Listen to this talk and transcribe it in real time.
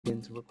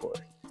begin to record.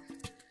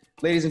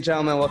 Ladies and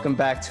gentlemen, welcome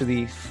back to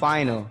the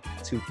final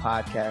two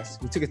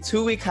podcasts. We took a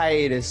 2-week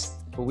hiatus,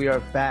 but we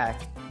are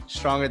back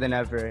stronger than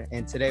ever.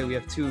 And today we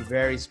have two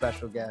very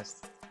special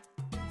guests.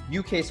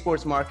 UK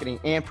Sports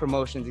Marketing and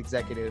Promotions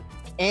Executive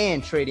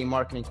and Trading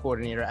Marketing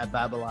Coordinator at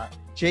Babolat,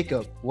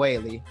 Jacob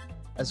Whalley,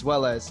 as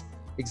well as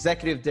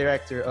Executive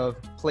Director of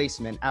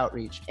Placement,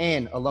 Outreach,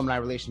 and Alumni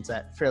Relations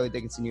at Fairleigh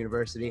Dickinson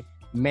University,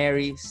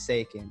 Mary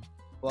Sakin.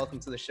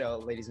 Welcome to the show,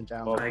 ladies and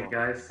gentlemen. Hi,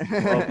 guys.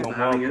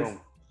 Welcome.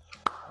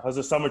 How's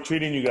the summer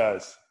treating you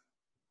guys?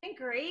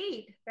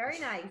 Great. Very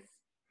nice.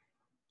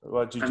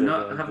 What about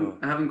you,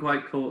 I haven't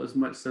quite caught as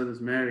much sun as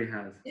Mary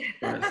has,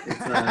 but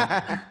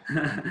it's,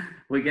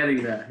 we're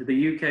getting there.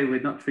 The UK,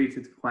 we're not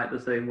treated quite the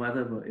same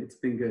weather, but it's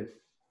been good.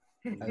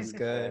 That's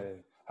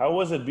good. How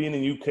was it being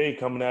in UK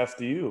coming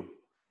after you?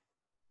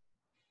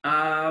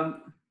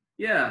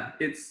 Yeah,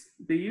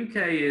 the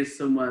UK is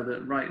somewhere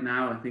that right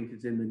now I think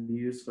is in the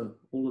news for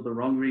all of the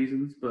wrong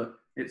reasons, but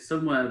it's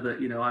somewhere that,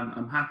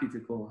 I'm happy to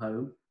call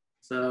home.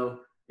 So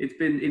it's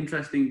been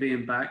interesting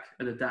being back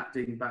and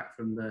adapting back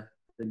from the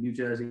New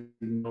Jersey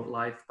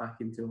life back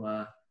into,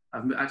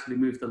 I've actually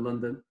moved to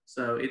London.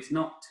 So it's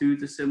not too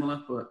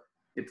dissimilar, but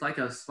it's like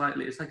a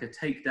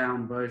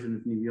takedown version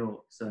of New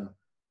York. So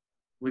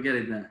we're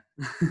getting there.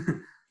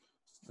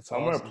 It's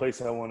a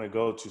place I want to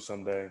go to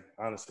someday.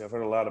 Honestly, I've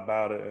heard a lot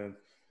about it and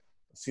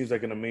it seems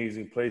like an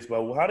amazing place.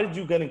 But how did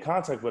you get in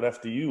contact with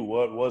FDU?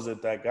 What was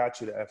it that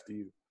got you to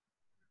FDU?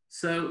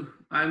 So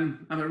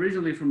I'm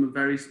originally from a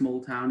very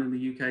small town in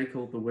the UK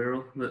called the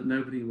Wirral that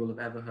nobody will have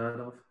ever heard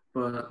of.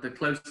 But the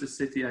closest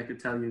city I could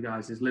tell you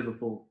guys is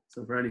Liverpool.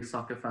 So for any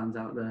soccer fans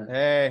out there.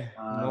 Hey,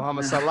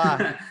 Mohamed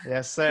Salah.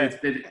 Yes, sir. It's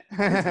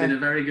been a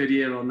very good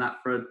year on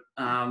that front.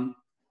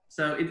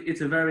 So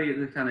it's a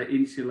kind of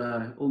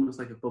insular, almost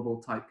like a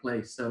bubble type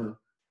place. So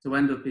to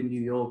end up in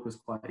New York was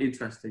quite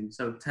interesting.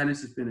 So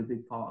tennis has been a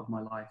big part of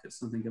my life. It's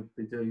something I've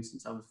been doing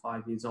since I was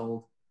 5 years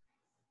old.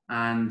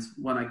 And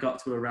when I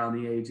got to around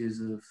the ages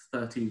of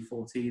 13,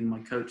 14, my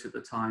coach at the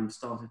time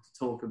started to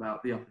talk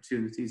about the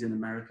opportunities in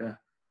America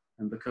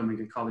and becoming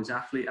a college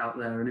athlete out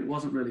there. And it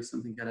wasn't really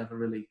something I'd ever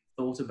really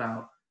thought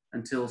about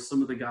until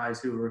some of the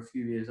guys who were a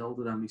few years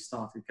older than me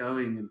started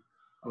going. And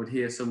I would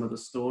hear some of the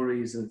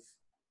stories of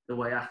the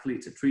way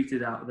athletes are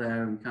treated out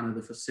there and kind of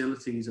the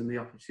facilities and the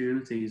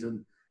opportunities.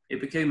 And it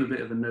became a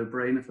bit of a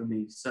no-brainer for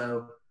me.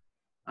 So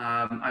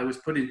I was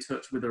put in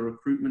touch with a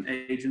recruitment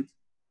agent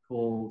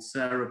called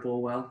Sarah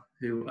Borwell,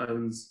 who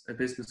owns a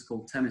business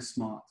called Tennis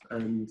Smart.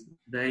 And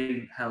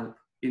they help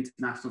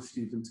international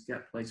students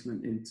get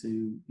placement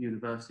into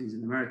universities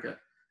in America,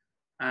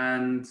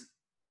 and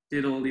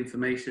did all the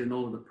information,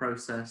 all of the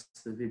process,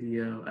 the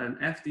video. And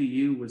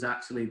FDU was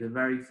actually the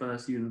very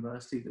first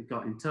university that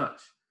got in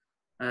touch.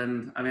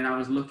 And I mean, I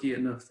was lucky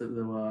enough that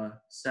there were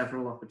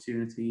several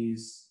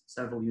opportunities,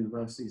 several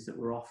universities that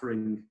were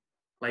offering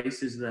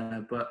places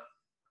there. But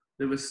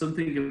there was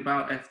something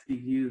about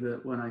FDU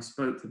that when I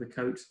spoke to the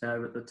coach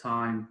there at the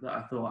time that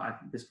I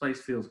thought, this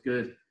place feels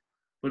good.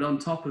 But on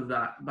top of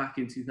that, back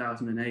in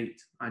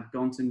 2008, I'd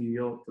gone to New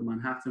York, to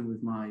Manhattan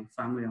with my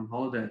family on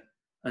holiday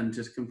and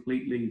just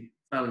completely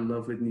fell in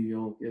love with New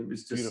York. It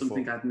was just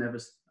something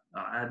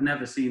I'd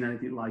never seen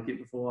anything like it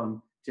before.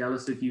 I'm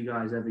jealous of you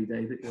guys every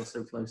day that you're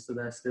so close to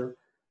there still.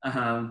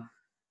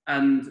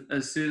 And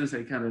as soon as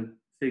I kind of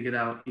figured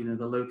out,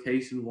 the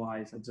location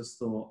wise, I just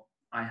thought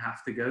I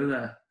have to go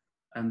there.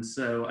 And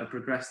so I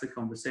progressed the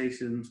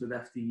conversations with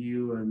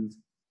FDU, and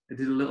I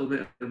did a little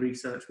bit of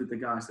research with the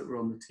guys that were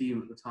on the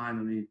team at the time.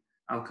 I mean,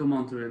 I'll come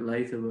on to it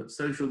later, but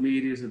social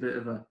media is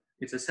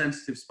it's a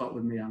sensitive spot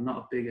with me. I'm not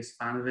a biggest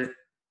fan of it,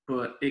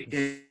 but it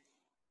gave,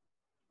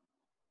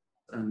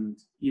 and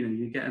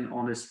you get an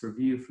honest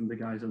review from the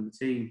guys on the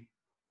team.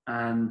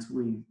 And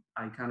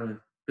I kind of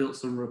built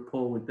some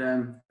rapport with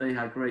them. They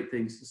had great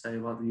things to say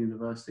about the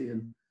university.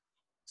 And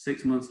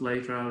 6 months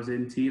later, I was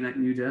in Teaneck,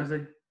 New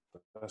Jersey.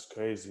 That's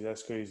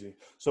crazy.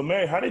 So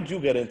Mary, how did you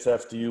get into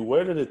FDU?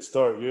 Where did it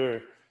start,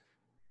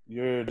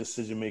 your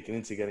decision making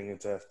into getting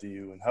into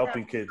FDU and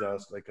helping kids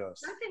like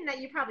us? Something that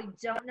you probably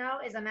don't know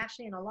is I'm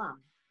actually an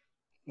alum.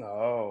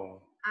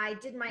 Oh. I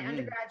did my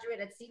undergraduate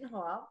at Seton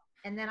Hall,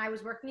 and then I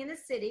was working in the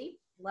city.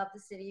 Love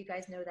the city, you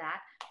guys know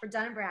that, for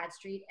Dun &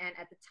 Bradstreet. And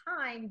at the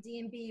time,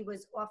 D&B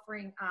was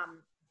offering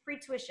free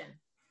tuition,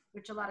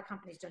 which a lot of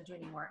companies don't do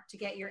anymore, to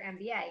get your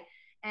MBA.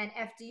 And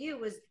FDU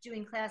was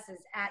doing classes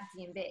at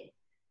D&B.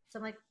 So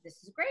I'm like,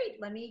 this is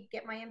great. Let me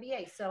get my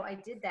MBA. So I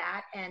did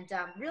that and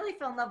really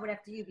fell in love with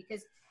FDU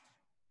because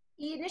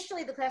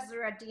initially the classes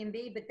were at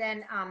D&B, but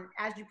then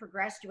as you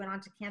progressed, you went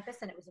onto campus,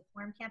 and it was a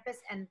forum campus,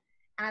 and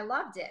I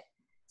loved it.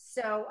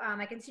 So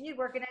I continued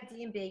working at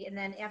D&B, and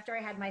then after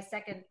I had my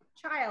second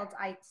child,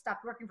 I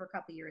stopped working for a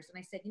couple of years. And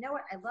I said, you know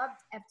what? I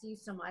loved FDU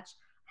so much.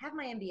 I have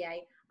my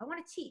MBA. I want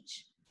to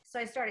teach. So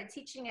I started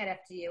teaching at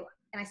FDU,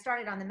 and I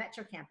started on the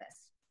Metro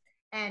campus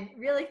and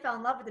really fell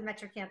in love with the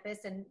Metro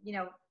campus and,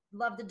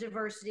 loved the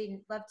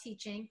diversity, loved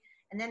teaching.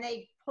 And then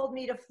they pulled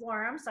me to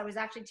Florham. So I was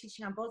actually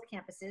teaching on both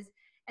campuses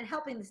and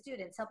helping the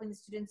students,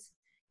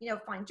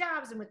 find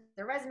jobs and with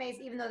their resumes,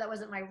 even though that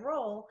wasn't my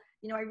role,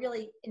 I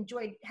really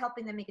enjoyed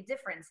helping them make a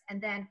difference.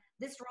 And then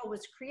this role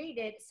was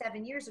created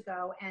 7 years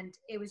ago, and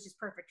it was just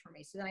perfect for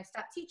me. So then I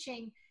stopped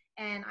teaching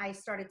and I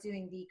started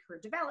doing the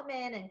career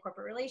development and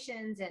corporate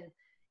relations, and,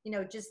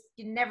 just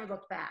you never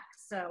looked back.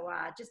 So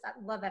I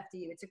love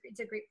FDU. It's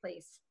a great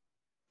place.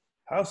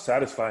 How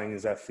satisfying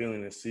is that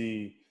feeling to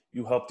see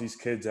you help these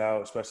kids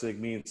out, especially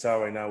like me and Sal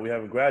right now? We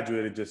haven't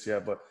graduated just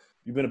yet, but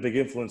you've been a big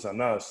influence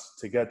on us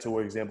to get to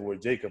where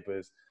Jacob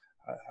is.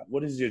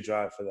 What is your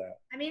drive for that?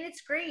 I mean,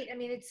 it's great. I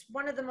mean, it's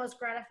one of the most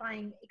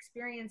gratifying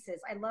experiences.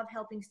 I love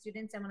helping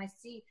students. And when I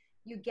see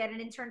you get an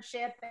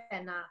internship,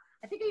 and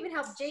I think I even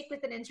helped Jake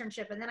with an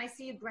internship, and then I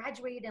see you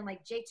graduate and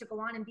like Jake to go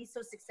on and be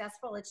so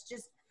successful. It's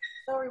just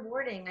so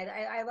rewarding.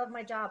 I love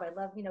my job. I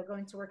love,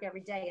 going to work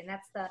every day. And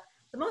that's the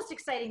most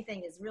exciting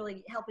thing, is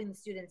really helping the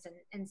students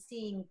and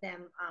seeing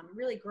them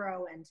really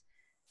grow and,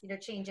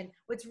 change. And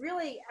what's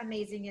really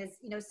amazing is,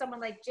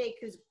 someone like Jake,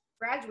 who's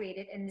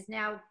graduated and is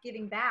now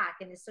giving back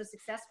and is so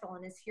successful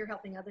and is here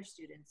helping other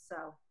students.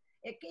 So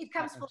it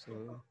comes full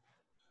circle.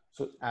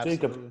 So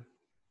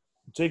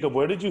Jacob,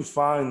 where did you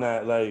find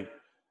that,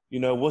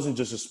 it wasn't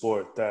just a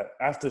sport, that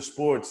after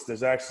sports,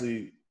 there's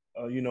actually,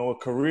 a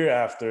career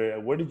after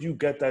it? Where did you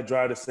get that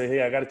drive to say,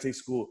 hey, I got to take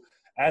school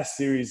as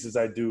serious as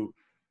I do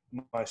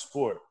my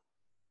sport?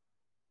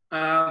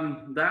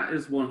 That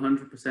is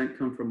 100%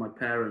 come from my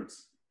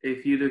parents.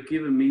 If you'd have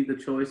given me the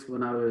choice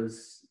when I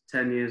was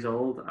 10 years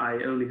old, I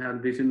only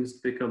had visions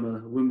to become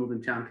a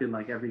Wimbledon champion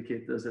like every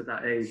kid does at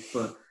that age.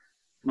 But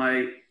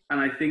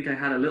I think I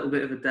had a little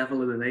bit of a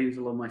devil and an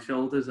angel on my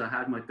shoulders. I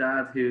had my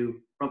dad,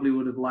 who probably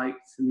would have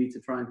liked me to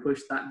try and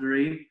push that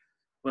dream.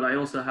 But I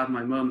also had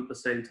my mum at the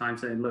same time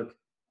saying, look,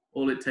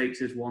 all it takes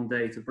is one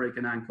day to break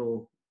an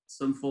ankle,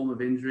 some form of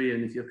injury,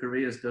 and if your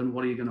career's done,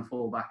 what are you going to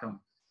fall back on?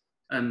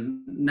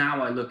 And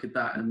now I look at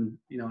that and,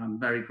 I'm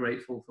very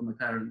grateful for my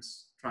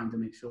parents trying to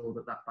make sure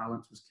that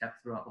balance was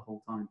kept throughout the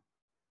whole time.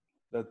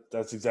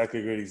 That's exactly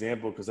a great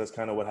example, because that's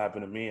kind of what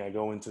happened to me. I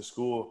go into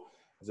school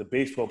as a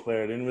baseball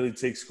player. I didn't really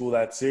take school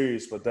that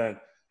serious, but then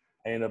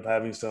I ended up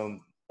having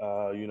some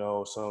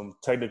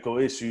technical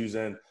issues,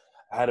 and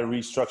I had to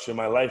restructure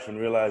my life and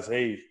realize,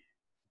 hey,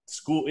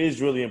 school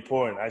is really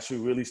important. I should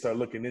really start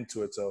looking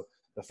into it. So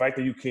the fact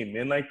that you came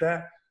in like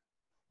that,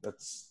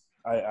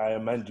 I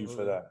commend you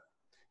for that.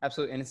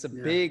 Absolutely. And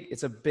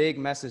it's a big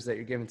message that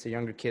you're giving to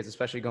younger kids,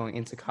 especially going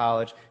into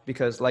college,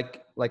 because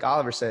like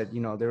Oliver said, they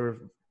were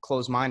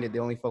closed-minded. They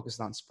only focused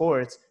on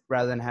sports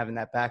rather than having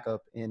that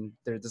backup in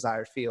their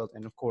desired field.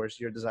 And of course,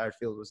 your desired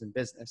field was in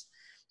business.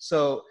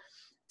 So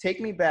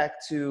take me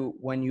back to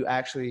when you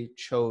actually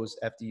chose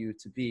FDU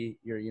to be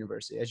your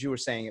university. As you were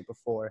saying it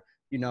before,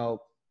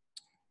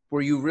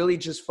 were you really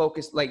just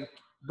focused,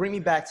 bring me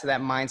back to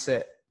that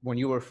mindset when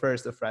you were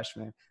first a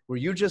freshman? Were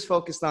you just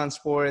focused on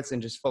sports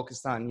and just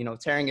focused on,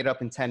 tearing it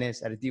up in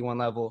tennis at a D1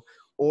 level?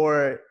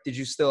 Or did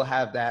you still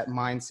have that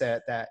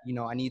mindset that,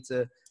 I need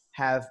to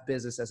have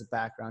business as a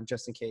background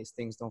just in case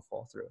things don't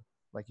fall through,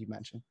 like you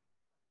mentioned?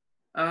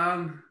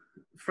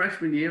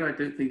 Freshman year, I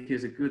don't think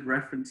is a good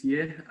reference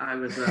year. I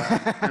was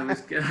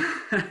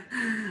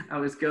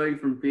going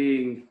from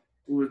being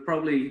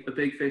probably a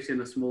big fish in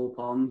a small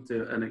pond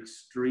to an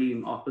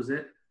extreme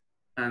opposite.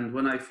 And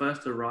when I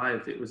first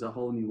arrived, it was a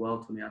whole new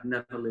world for me. I'd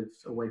never lived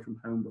away from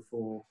home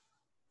before,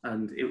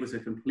 and it was a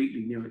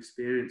completely new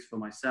experience for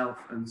myself.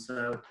 And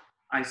so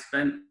I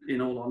spent,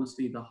 in all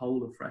honesty, the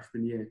whole of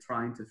freshman year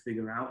trying to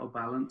figure out a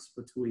balance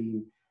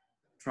between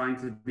trying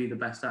to be the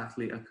best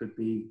athlete I could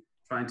be,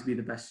 trying to be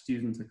the best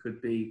student I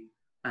could be,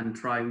 and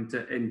trying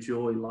to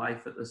enjoy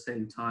life at the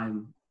same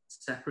time,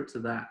 separate to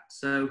that.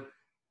 So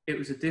it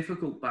was a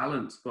difficult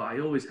balance, but I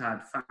always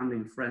had family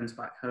and friends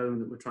back home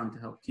that were trying to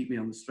help keep me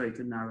on the straight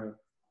and narrow.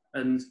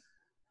 And,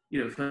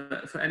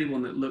 for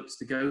anyone that looks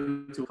to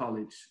go to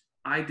college,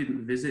 I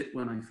didn't visit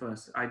when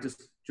I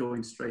just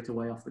joined straight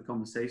away off the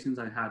conversations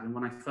I had. And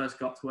when I first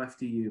got to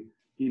FDU,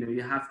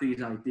 you have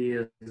these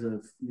ideas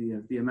of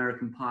the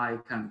American Pie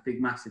kind of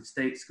big, massive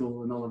state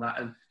school and all of that.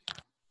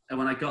 And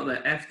when I got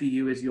there,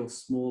 FDU is your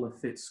smaller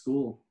fit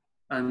school.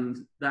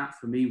 And that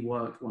for me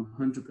worked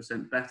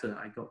 100% better.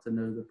 I got to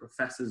know the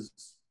professors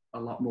a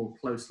lot more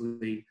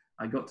closely.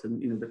 I got to,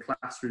 the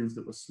classrooms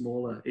that were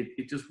smaller.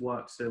 It just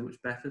worked so much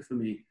better for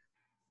me.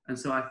 And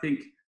so I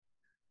think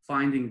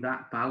finding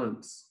that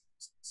balance,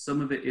 some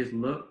of it is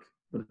luck,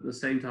 but at the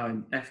same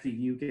time,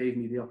 FDU gave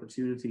me the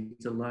opportunity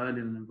to learn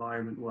in an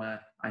environment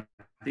where I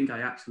think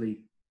I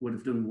actually would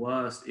have done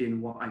worse in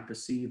what I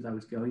perceived I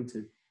was going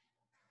to.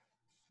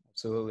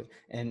 Absolutely.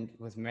 And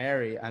with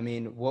Mary, I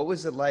mean, what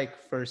was it like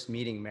first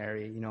meeting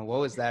Mary? What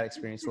was that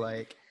experience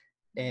like?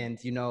 And,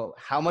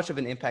 how much of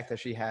an impact has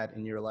she had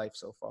in your life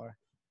so far?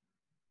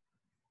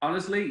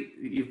 Honestly,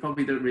 you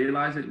probably don't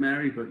realize it,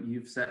 Mary, but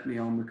you've set me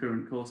on the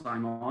current course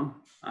I'm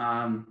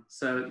on.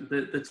 So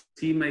the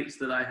teammates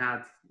that I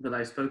had, that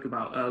I spoke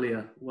about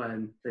earlier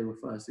when they were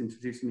first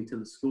introducing me to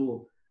the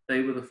school,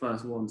 they were the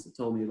first ones that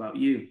told me about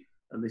you.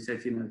 And they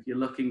said, if you're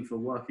looking for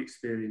work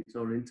experience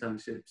or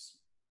internships,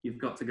 you've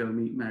got to go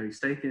meet Mary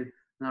Sakin.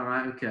 All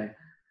right, okay.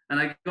 And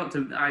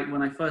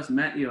when I first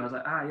met you, I was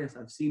like, yes,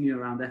 I've seen you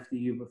around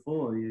FDU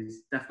before.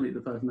 He's definitely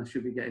the person I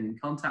should be getting in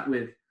contact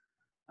with.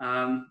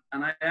 And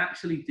I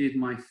actually did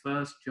my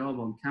first job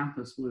on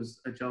campus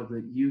was a job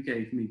that you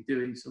gave me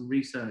doing some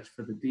research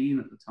for the dean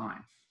at the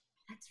time.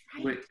 That's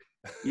right. Which,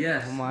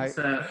 yes. Oh my.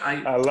 So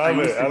I love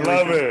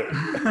it.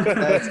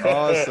 That's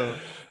awesome.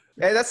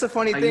 Hey, that's the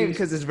funny thing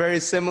because it's very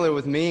similar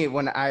with me.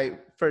 When I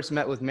first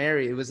met with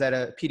Mary, it was at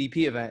a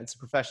PDP event. It's a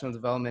professional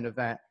development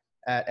event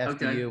at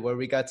FDU where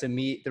we got to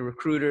meet the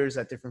recruiters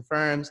at different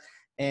firms.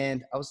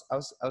 And I was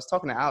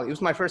talking to Ali. It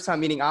was my first time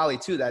meeting Ali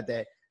too that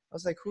day. I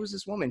was like, who's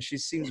this woman? She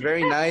seems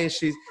very nice.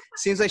 She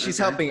seems like she's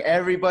helping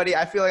everybody.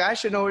 I feel like I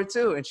should know her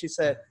too. And she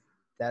said,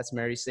 that's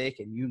Mary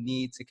Sakin. You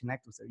need to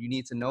connect with her. You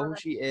need to know who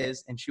she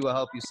is, and she will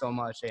help you so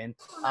much. And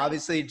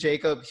obviously,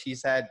 Jacob,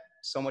 she's had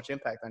so much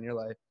impact on your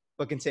life.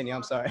 But continue,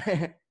 I'm sorry.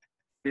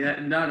 Yeah,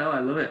 no, I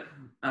love it.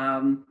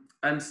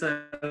 And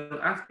so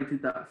after I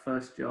did that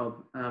first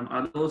job,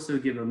 I'd also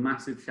give a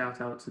massive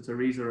shout out to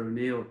Teresa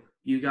O'Neill.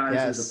 You guys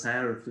as a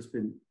pair have just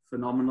been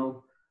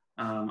phenomenal.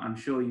 I'm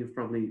sure you've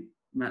probably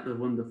met the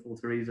wonderful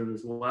Teresa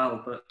as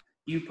well, but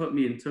you put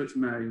me in touch,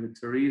 Mary, with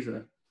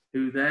Teresa,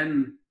 who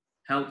then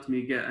helped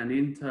me get an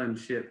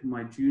internship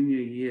my junior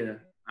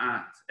year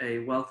at a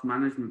wealth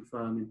management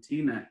firm in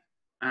Teaneck.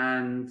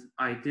 And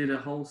I did a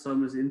whole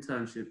summer's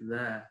internship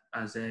there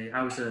I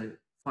was a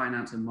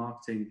finance and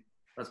marketing.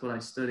 That's what I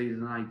studied.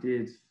 And I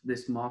did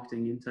this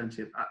marketing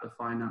internship at the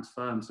finance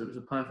firm. So it was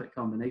a perfect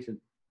combination.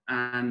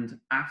 And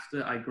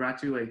after I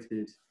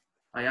graduated,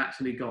 I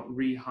actually got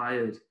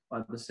rehired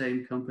by the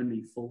same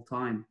company full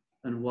time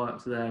and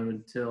worked there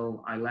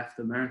until I left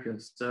America.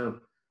 So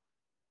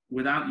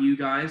without you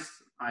guys,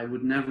 I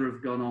would never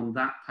have gone on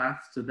that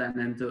path to then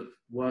end up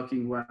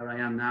working where I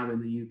am now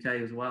in the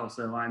UK as well.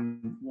 So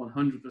I'm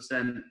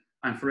 100%,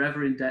 I'm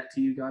forever in debt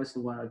to you guys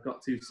for where I've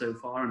got to so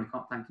far, and I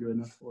can't thank you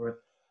enough for it.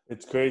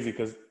 It's crazy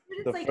because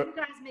it's like you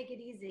guys make it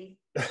easy.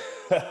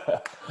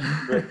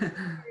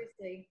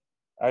 Seriously.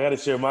 I got to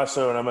share my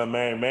story when I met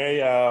Mary. Mary,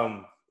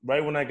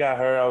 right when I got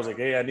her, I was like,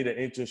 hey, I need an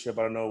internship.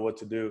 I don't know what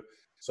to do.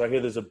 So I hear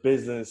there's a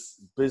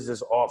business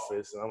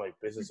office, and I'm like,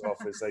 business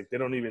office? Like, they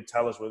don't even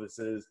tell us where this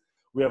is.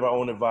 We have our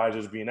own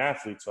advisors being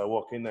athletes. So I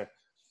walk in there,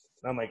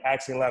 and I'm like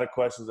asking a lot of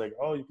questions, like,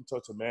 oh, you can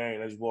talk to Mary.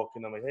 And I just walk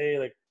in, I'm like, hey,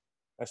 like,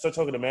 I start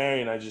talking to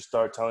Mary, and I just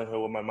start telling her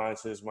what my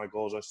mindset is, my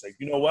goals are. She's like,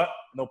 you know what?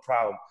 No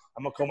problem.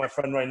 I'm gonna call my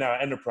friend right now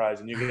at Enterprise,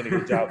 and you're getting a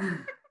good job.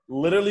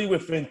 Literally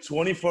within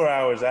 24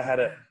 hours, I had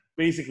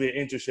basically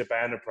an internship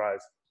at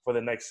Enterprise for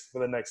the next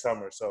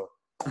summer. So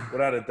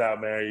without a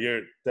doubt, Mary,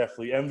 you're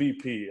definitely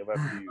MVP of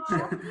FDU.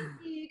 Oh, thank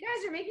you. You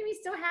guys are making me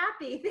so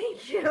happy.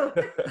 Thank you.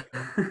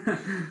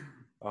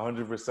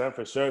 100%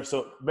 for sure.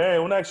 So, Mary, I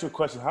want to ask you a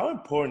question. How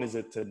important is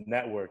it to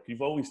network?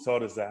 You've always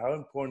taught us that. How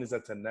important is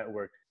that to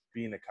network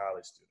being a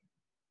college student?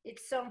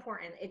 It's so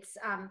important. It's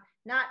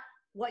not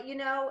what you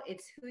know,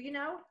 it's who you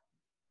know.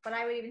 But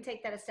I would even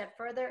take that a step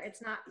further.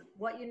 It's not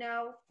what you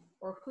know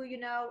or who you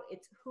know.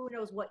 It's who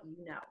knows what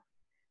you know.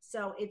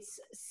 So it's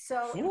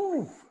so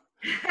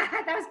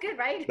that was good,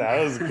 right? That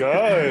was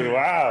good.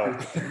 Wow.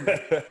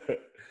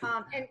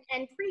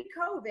 And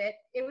pre-COVID,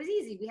 it was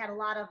easy. We had a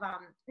lot of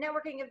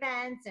networking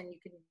events, and you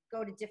could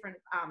go to different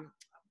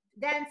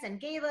events and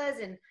galas.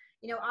 And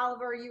you know,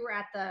 Oliver, you were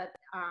at the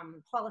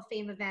Hall of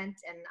Fame event,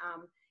 and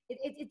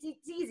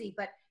it's easy.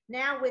 But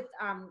now with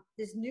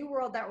this new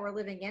world that we're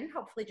living in,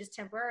 hopefully just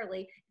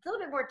temporarily, it's a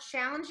little bit more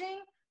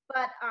challenging,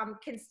 but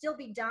can still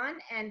be done.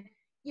 And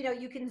you know,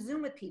 you can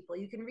Zoom with people.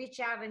 You can reach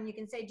out and you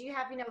can say, do you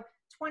have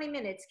 20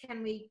 minutes?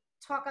 Can we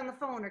talk on the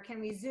phone, or can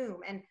we Zoom?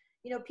 And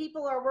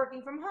people are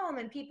working from home,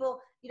 and people,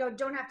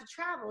 don't have to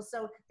travel.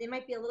 So they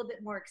might be a little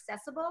bit more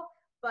accessible,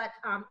 but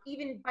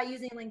even by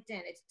using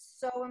LinkedIn, it's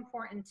so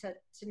important to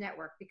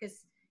network,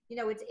 because,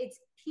 it's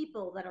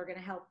people that are going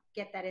to help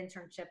get that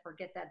internship or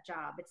get that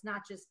job. It's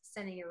not just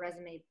sending your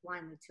resume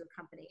blindly to a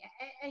company.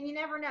 And you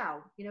never know,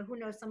 who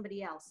knows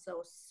somebody else.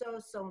 So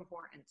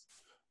important.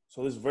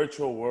 So this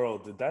virtual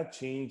world, did that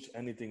change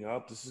anything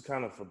up? This is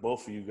kind of for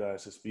both of you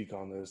guys to speak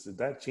on this. Did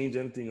that change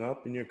anything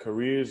up in your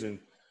careers and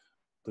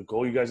the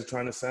goal you guys are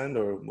trying to send,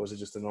 or was it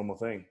just a normal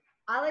thing?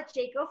 I'll let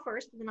Jake go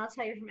first, and then I'll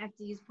tell you from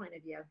FDU's point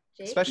of view.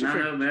 Jake? Especially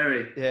no,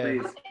 Mary,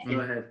 please, okay. Go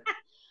ahead.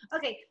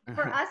 Okay,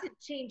 for us, it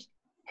changed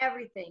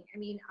everything. I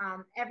mean,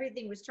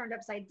 everything was turned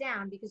upside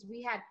down because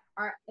we had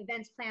our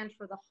events planned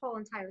for the whole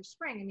entire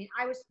spring. I mean,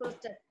 I was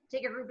supposed to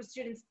take a group of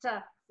students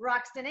to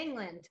Roxton,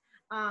 England.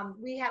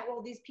 We had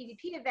all these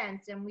PDP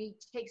events, and we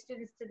take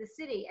students to the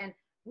city, and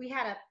we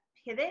had to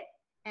pivot.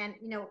 And,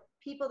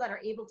 people that are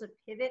able to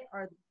pivot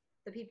are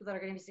the people that are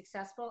going to be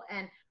successful.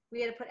 And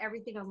we had to put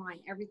everything online,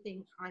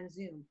 everything on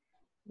Zoom.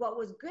 What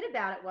was good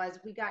about it was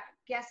we got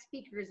guest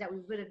speakers that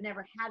we would have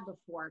never had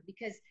before,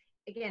 because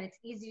again, it's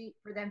easy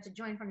for them to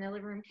join from their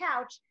living room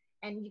couch.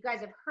 And you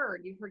guys have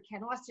heard, you've heard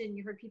Ken Austin,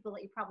 you heard people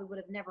that you probably would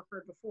have never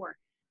heard before.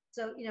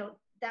 So,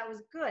 that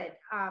was good.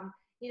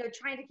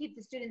 Trying to keep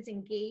the students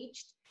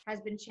engaged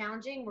has been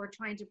challenging. We're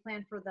trying to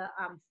plan for the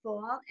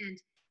fall, and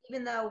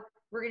even though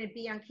we're going to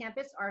be on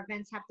campus, our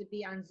events have to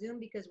be on Zoom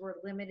because we're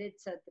limited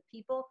to the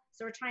people.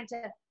 So we're trying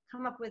to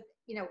come up with,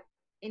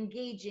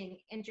 engaging,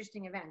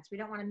 interesting events. We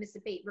don't want to miss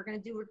a beat. We're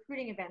going to do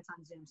recruiting events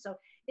on Zoom. So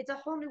it's a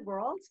whole new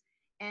world.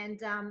 And,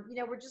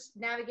 we're just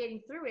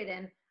navigating through it.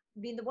 And I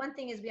mean, the one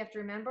thing is we have to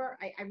remember,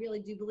 I really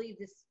do believe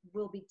this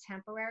will be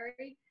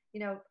temporary.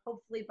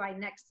 Hopefully by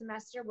next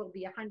semester, we'll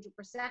be 100%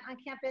 on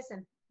campus.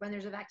 And when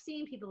there's a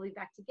vaccine, people will be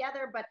back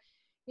together. But,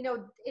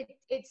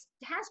 it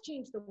has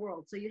changed the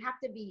world. So you have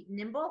to be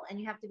nimble and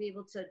you have to be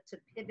able to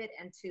pivot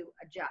and to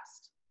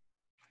adjust.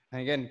 And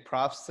again,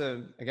 props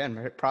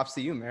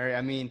to you, Mary.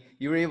 I mean,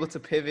 you were able to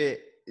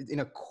pivot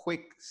in a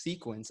quick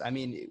sequence. I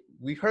mean,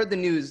 we heard the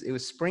news. It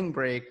was spring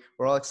break.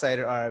 We're all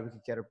excited. All right, we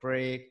could get a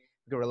break.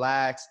 We could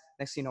relax.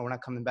 Next thing you know, we're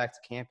not coming back to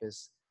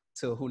campus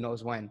till who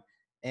knows when.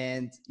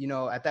 And,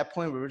 at that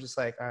point, we were just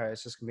like, all right,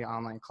 it's just going to be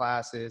online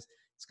classes.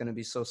 It's going to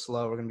be so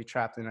slow. We're going to be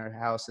trapped in our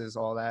houses,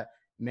 all that.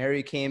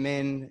 Mary came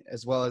in,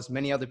 as well as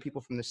many other people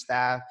from the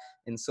staff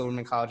in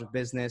Silberman College of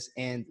Business,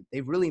 and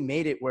they really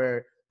made it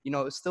where,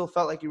 it still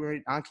felt like you were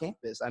on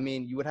campus. I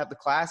mean, you would have the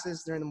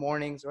classes during the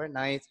mornings or at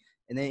night,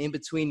 and then in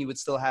between, you would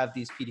still have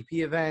these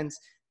PDP events,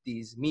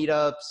 these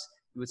meetups.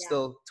 You would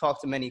still talk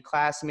to many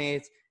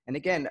classmates. And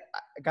again,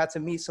 I got to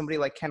meet somebody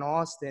like Ken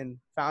Austin,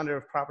 founder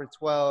of Proper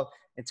 12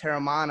 and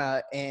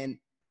Terramana, and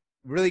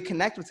really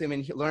connect with him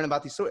and learn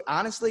about these stories.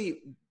 Honestly,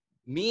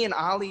 me and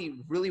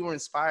Ali really were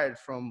inspired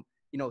from,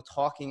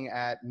 talking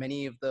at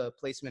many of the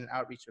placement and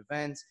outreach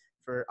events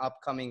for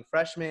upcoming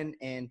freshmen.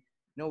 And,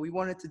 we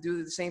wanted to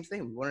do the same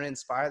thing. We wanted to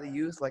inspire the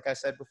youth, like I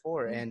said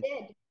before. And,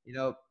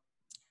 and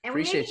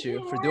appreciate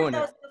you for doing it.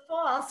 In the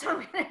fall, so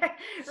I'm going to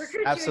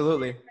recruit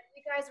Absolutely. you.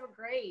 You guys were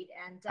great.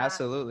 And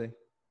absolutely.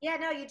 Yeah,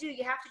 no, you do.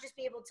 You have to just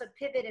be able to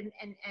pivot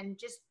and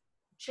just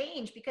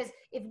change, because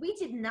if we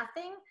did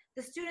nothing,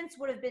 the students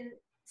would have been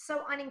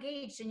so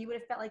unengaged and you would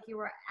have felt like you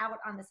were out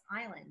on this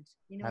island.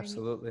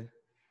 Absolutely.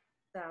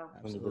 What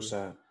I mean?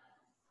 100%.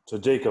 So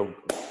Jacob,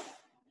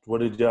 what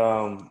did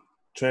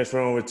transfer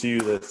over to you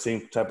the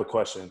same type of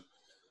question?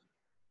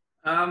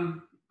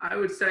 I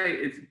would say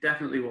it's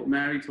definitely what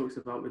Mary talks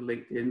about with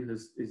LinkedIn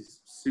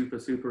is super,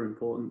 super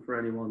important for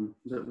anyone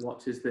that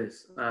watches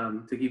this.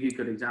 To give you a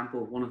good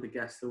example, one of the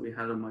guests that we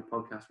had on my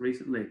podcast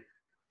recently,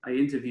 I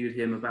interviewed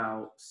him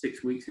about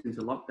 6 weeks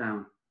into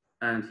lockdown,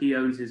 and he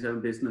owns his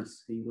own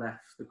business. He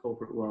left the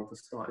corporate world to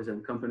start his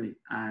own company,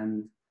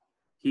 and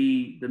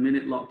he, the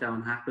minute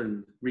lockdown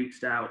happened,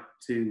 reached out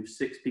to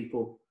 6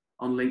 people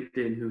on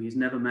LinkedIn who he's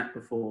never met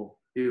before,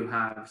 who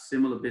have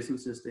similar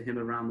businesses to him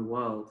around the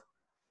world,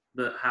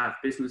 that have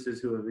businesses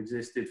who have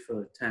existed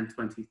for 10,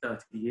 20,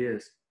 30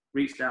 years,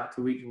 reached out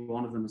to each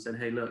one of them and said,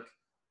 hey, look,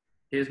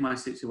 here's my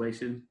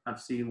situation. I've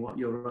seen what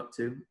you're up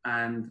to.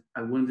 And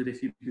I wondered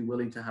if you'd be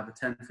willing to have a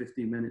 10,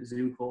 15-minute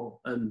Zoom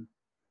call and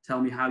tell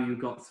me how you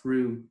got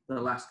through the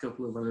last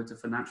couple of, whether it's a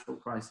financial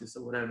crisis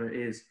or whatever it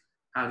is,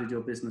 how did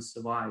your business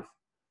survive?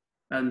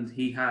 And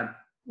he had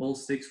all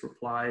 6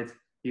 replied.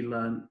 He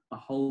learned a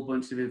whole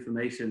bunch of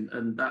information,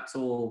 and that's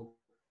all,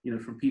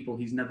 from people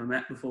he's never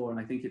met before. And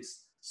I think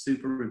it's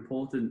super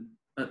important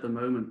at the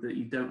moment that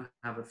you don't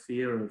have a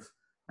fear of,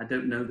 I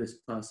don't know this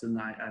person,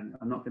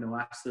 I'm not going to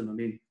ask them. I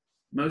mean,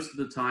 most of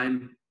the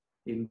time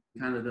in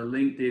kind of the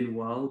LinkedIn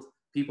world,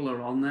 people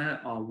are on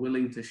there, are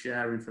willing to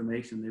share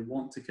information. They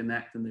want to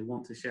connect and they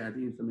want to share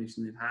the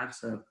information they've had.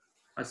 So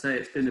I say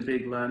it's been a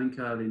big learning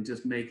curve in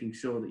just making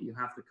sure that you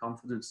have the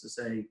confidence to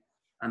say,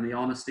 and the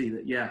honesty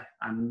that, yeah,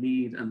 I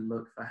need and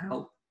look for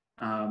help.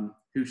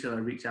 Who should I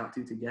reach out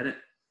to get it?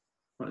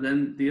 But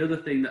then the other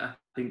thing that I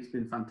think has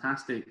been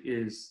fantastic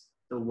is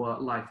the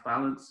work-life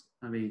balance.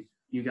 I mean,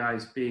 you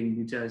guys being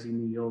New Jersey,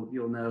 New York,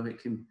 you'll know it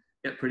can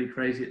get pretty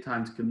crazy at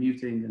times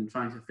commuting and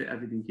trying to fit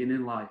everything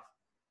in life.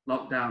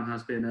 Lockdown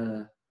has been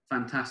a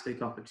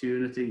fantastic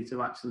opportunity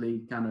to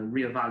actually kind of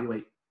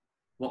reevaluate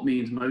what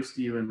means most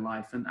to you in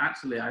life. And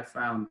actually I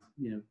found,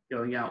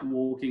 going out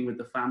walking with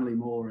the family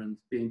more and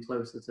being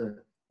closer to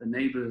the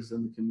neighbors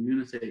and the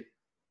community,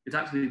 it's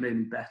actually made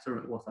me better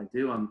at what I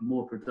do. I'm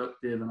more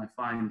productive, and I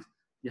find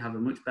you have a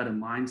much better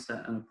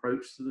mindset and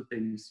approach to the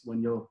things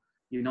when you're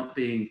not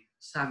being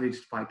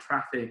savaged by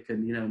traffic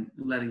and,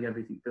 letting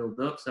everything build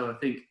up. So I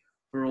think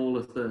for all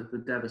of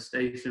the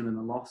devastation and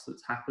the loss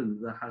that's happened,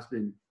 there has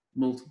been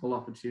multiple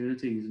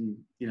opportunities and,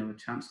 a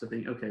chance to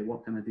think, okay,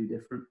 what can I do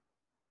different?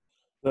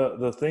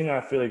 The thing I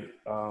feel like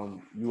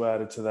you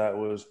added to that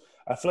was,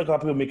 I feel like a lot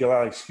of people make a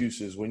lot of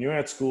excuses. When you're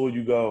at school,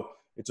 you go,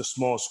 it's a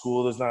small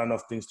school, there's not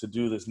enough things to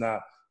do,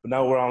 but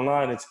now we're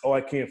online, it's,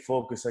 I can't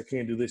focus, I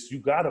can't do this. You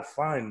gotta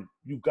find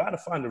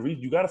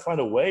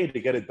a way to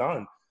get it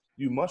done.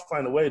 You must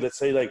find a way. Let's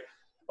say like,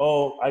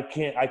 oh, I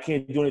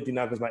can't do anything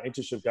now because my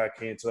internship got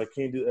canceled. I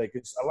can't do, like,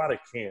 it's a lot of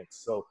can't.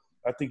 So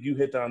I think you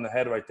hit that on the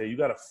head right there. You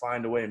gotta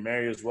find a way. And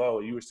Mary as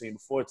well, you were saying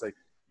before, it's like,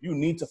 you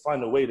need to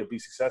find a way to be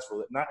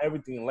successful. Not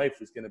everything in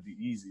life is gonna be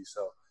easy.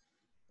 So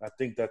I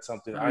think that's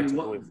something I took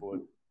away for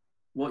it.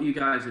 What you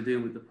guys are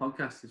doing with the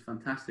podcast is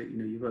fantastic.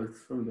 You're both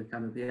from the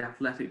kind of the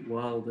athletic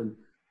world, and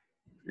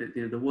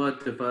the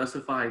word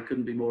diversify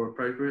couldn't be more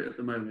appropriate at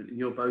the moment. And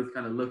you're both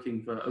kind of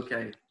looking for,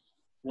 okay,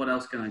 what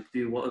else can I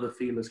do? What other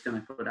feelers can I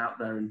put out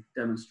there and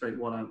demonstrate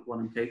what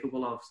I'm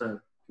capable of? So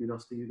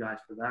kudos to you guys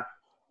for that.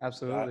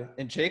 Absolutely.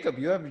 And Jacob,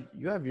 you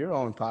have your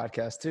own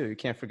podcast too. You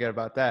can't forget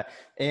about that.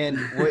 And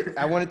what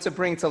I wanted to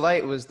bring to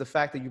light was the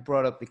fact that you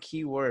brought up the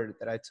key word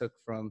that I took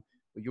from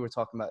what you were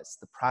talking about. It's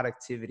the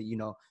productivity,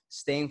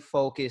 staying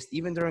focused,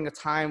 even during a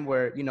time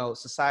where,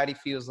 society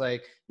feels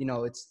like,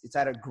 it's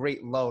at a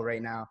great low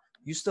right now.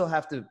 You still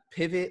have to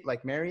pivot,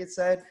 like Mary had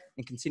said,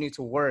 and continue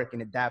to work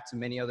and adapt to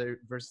many other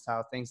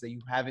versatile things that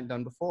you haven't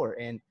done before.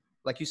 And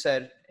like you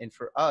said, and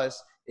for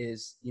us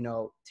is,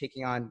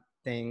 taking on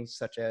things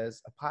such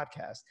as a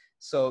podcast.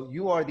 So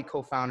you are the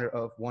co-founder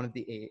of One of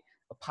the Eight,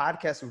 a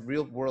podcast of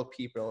real world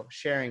people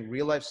sharing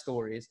real life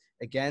stories,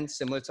 again,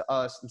 similar to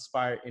us,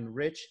 inspire,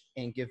 enrich,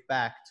 and give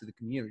back to the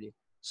community.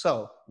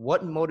 So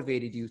what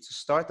motivated you to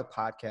start the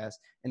podcast?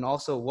 And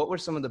also, what were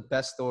some of the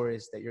best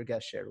stories that your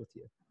guests shared with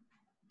you?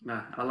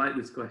 I like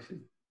this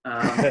question.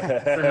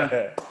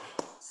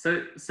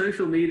 So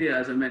social media,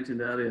 as I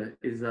mentioned earlier,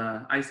 is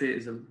I see it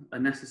as a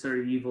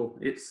necessary evil.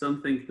 It's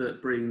something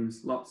that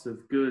brings lots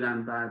of good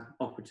and bad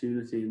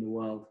opportunity in the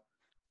world.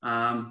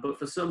 But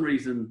for some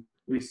reason,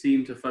 we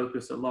seem to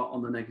focus a lot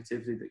on the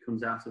negativity that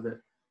comes out of it.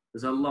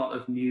 There's a lot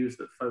of news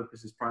that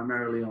focuses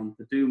primarily on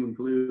the doom and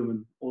gloom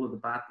and all of the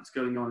bad that's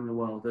going on in the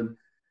world. And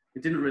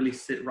it didn't really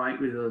sit right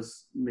with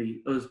us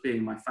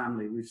being my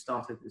family. We've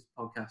started this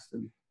podcast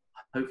and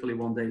hopefully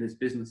one day this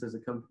business as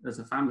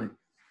a family.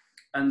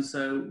 And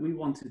so we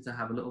wanted to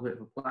have a little bit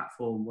of a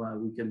platform where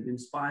we can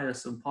inspire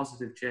some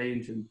positive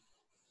change and,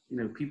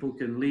 people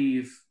can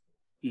leave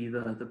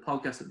either the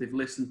podcast that they've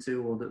listened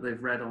to or that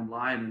they've read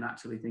online and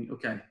actually think,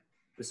 okay,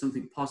 there's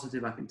something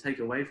positive I can take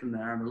away from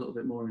there. I'm a little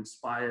bit more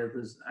inspired.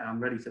 I'm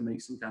ready to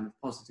make some kind of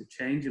positive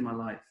change in my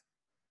life.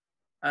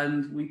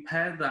 And we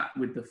paired that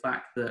with the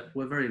fact that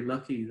we're very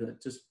lucky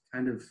that just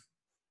kind of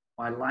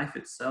by life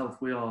itself,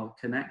 we are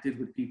connected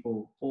with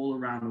people all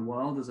around the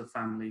world as a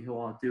family who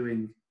are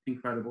doing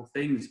incredible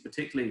things.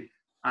 Particularly,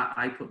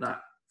 I put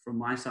that from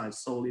my side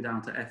solely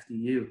down to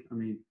FDU. I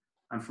mean,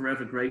 I'm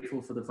forever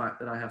grateful for the fact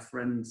that I have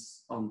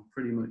friends on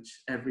pretty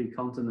much every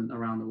continent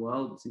around the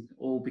world. It's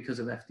all because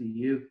of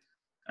FDU.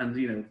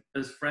 And,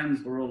 as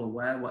friends, we're all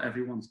aware what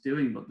everyone's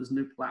doing, but there's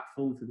no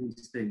platform for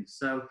these things.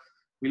 So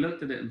we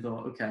looked at it and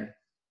thought, okay,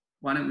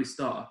 why don't we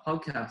start a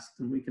podcast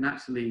and we can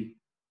actually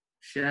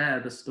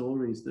share the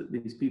stories that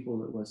these people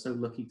that we're so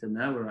lucky to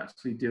know are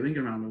actually doing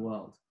around the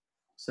world.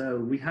 So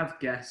we have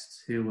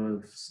guests who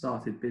have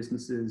started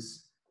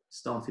businesses,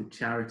 started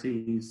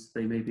charities.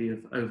 They maybe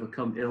have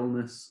overcome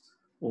illness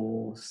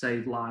or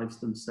saved lives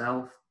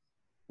themselves.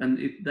 And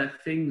they're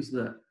things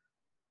that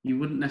you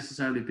wouldn't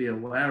necessarily be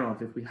aware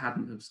of if we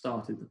hadn't have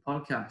started the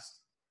podcast.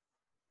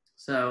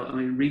 So, I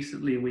mean,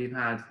 recently we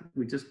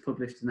just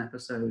published an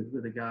episode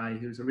with a guy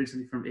who's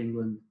originally from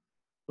England,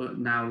 but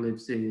now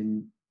lives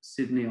in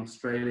Sydney,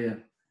 Australia.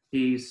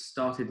 He's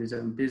started his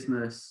own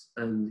business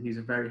and he's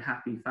a very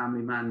happy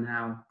family man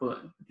now,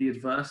 but the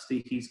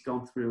adversity he's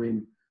gone through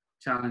in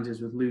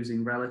challenges with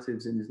losing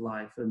relatives in his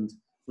life and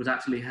was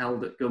actually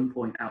held at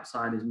gunpoint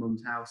outside his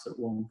mum's house at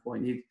one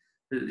point.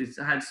 He's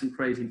had some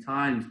crazy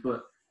times,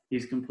 but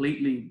he's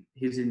completely,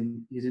 his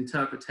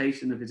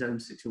interpretation of his own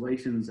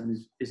situations and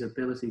his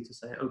ability to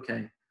say,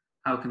 okay,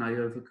 how can I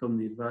overcome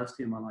the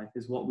adversity in my life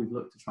is what we've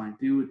looked to try and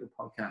do with the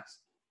podcast.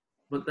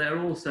 But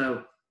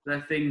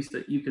they're things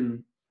that you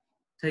can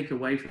take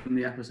away from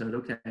the episode.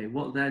 Okay,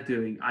 what they're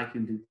doing, I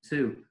can do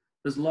too.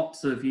 There's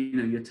lots of,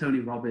 your Tony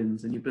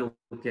Robbins and your Bill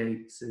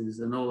Gates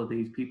and all of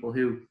these people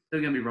who,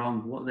 don't get me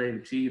wrong, what they've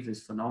achieved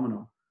is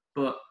phenomenal.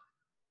 But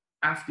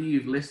after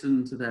you've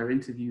listened to their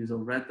interviews or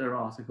read their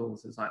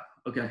articles, it's like,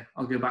 okay,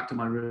 I'll go back to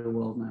my real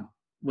world now.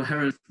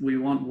 Whereas we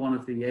want One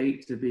of the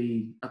Eight to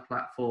be a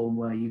platform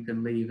where you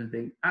can leave and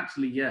think,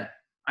 actually, yeah,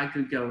 I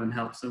could go and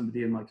help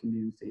somebody in my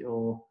community,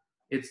 or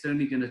it's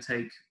only going to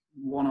take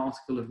one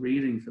article of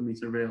reading for me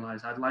to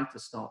realize I'd like to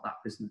start that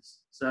business.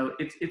 So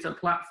it's a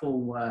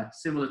platform where,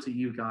 similar to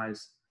you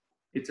guys,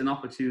 it's an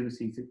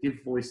opportunity to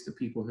give voice to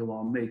people who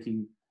are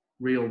making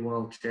real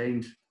world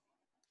change.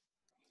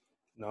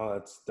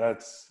 No,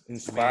 that's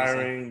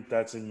inspiring. Amazing.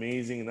 That's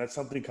amazing. And that's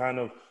something kind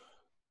of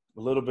a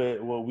little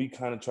bit what we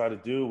kind of try to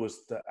do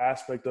was the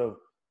aspect of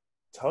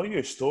tell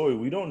your story.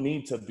 We don't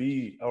need to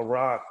be a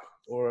Rock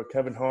or a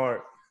Kevin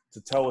Hart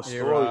to tell a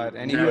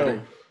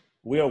story.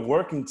 We are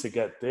working to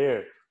get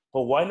there.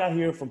 But why not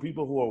hear from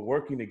people who are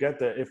working to get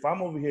there? If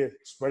I'm over here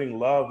spreading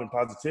love and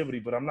positivity,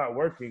 but I'm not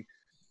working,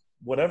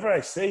 whatever I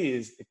say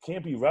it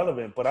can't be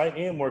relevant. But I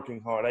am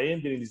working hard. I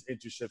am getting these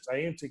internships. I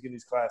am taking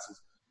these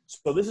classes.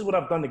 So this is what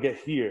I've done to get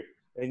here.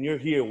 And you're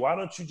here. Why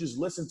don't you just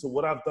listen to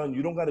what I've done?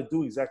 You don't got to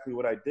do exactly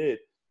what I did.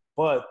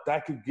 But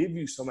that could give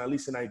you at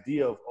least an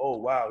idea of, oh,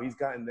 wow, he's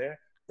gotten there.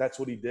 That's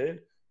what he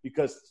did.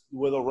 Because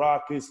where The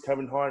Rock is,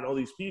 Kevin Hart, and all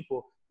these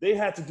people, they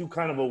had to do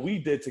kind of what we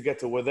did to get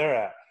to where they're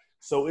at.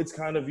 So it's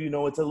kind of,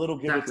 it's a little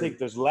give and take.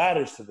 There's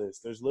ladders to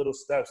this. There's little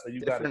steps that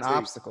you got to take. Different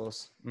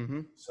obstacles.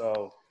 Mm-hmm.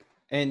 So.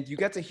 And you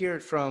get to hear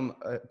it from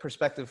a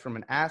perspective from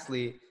an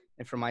athlete.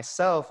 And for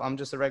myself, I'm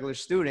just a regular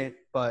student,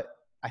 but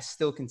I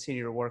still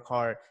continue to work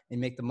hard and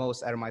make the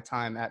most out of my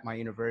time at my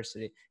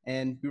university.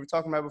 And we were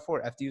talking about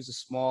before, FDU is a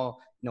small,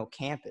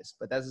 campus,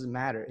 but that doesn't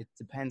matter. It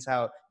depends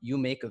how you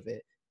make of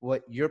it.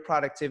 What your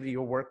productivity,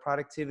 your work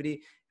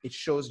productivity, it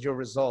shows your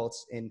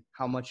results and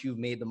how much you've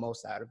made the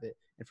most out of it.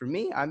 And for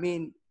me, I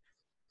mean,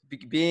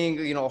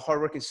 being, a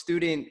hardworking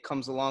student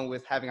comes along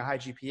with having a high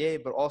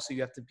GPA, but also you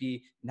have to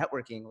be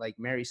networking. Like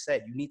Mary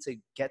said, you need to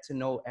get to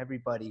know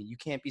everybody. You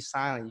can't be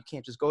silent. You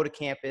can't just go to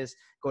campus,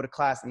 go to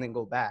class, and then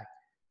go back.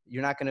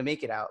 You're not going to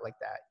make it out like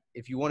that.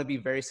 If you want to be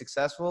very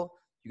successful,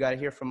 you got to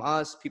hear from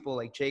us, people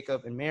like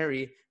Jacob and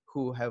Mary,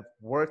 who have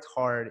worked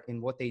hard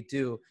in what they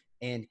do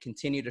and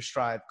continue to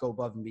strive, go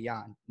above and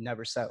beyond,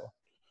 never settle.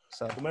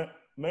 So,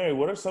 Mary,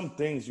 what are some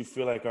things you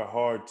feel like are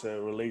hard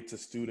to relate to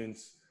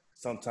students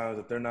sometimes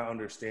that they're not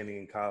understanding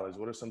in college?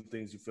 What are some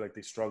things you feel like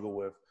they struggle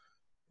with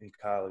in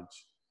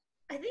college?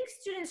 I think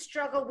students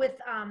struggle with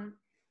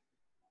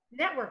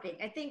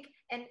networking. I think,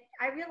 and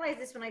I realized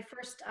this when I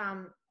first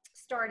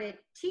started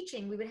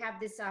teaching, we would have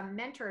this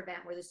mentor event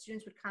where the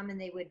students would come and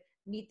they would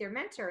meet their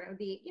mentor. And it would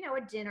be,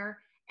 a dinner,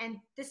 and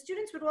the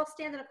students would all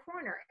stand in a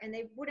corner and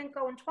they wouldn't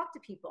go and talk to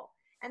people.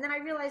 And then I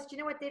realized,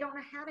 they don't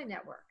know how to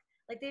network.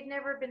 Like, they've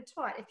never been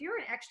taught. If you're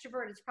an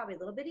extrovert, it's probably a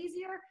little bit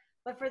easier.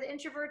 But for the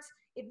introverts,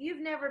 if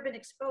you've never been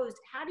exposed,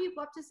 how do you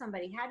go up to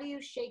somebody? How do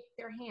you shake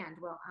their hand?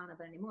 Well, I don't know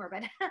about anymore,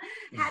 but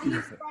how do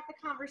you start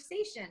the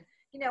conversation?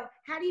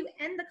 How do you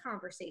end the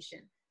conversation?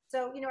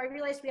 So, I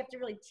realized we have to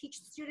really teach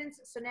students.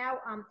 So now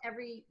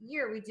every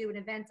year we do an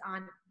event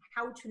on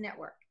how to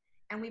network,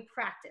 and we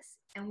practice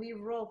and we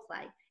role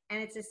play,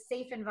 and it's a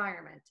safe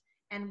environment,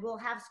 and we'll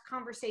have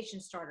conversation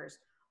starters.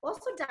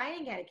 Also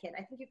dining etiquette.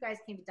 I think you guys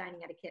came to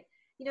dining etiquette.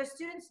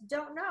 Students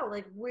don't know,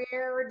 like,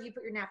 where do you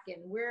put your napkin?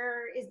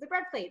 Where is the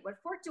bread plate? What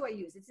fork do I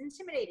use? It's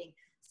intimidating.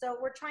 So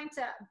we're trying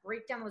to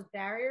break down those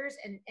barriers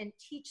and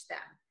teach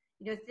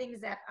them,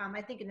 things that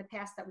I think in the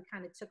past that we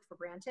kind of took for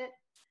granted.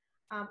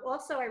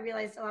 Also, I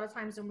realized a lot of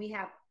times when we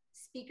have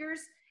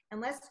speakers,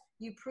 unless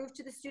you prove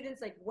to the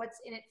students like what's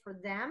in it for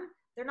them,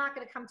 they're not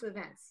going to come to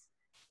events.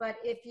 But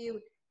if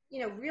you,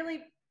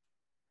 really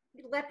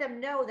let them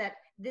know that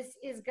this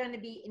is going to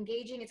be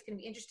engaging, it's going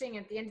to be interesting,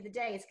 and at the end of the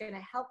day, it's going to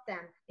help them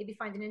maybe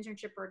find an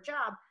internship or a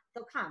job,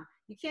 they'll come.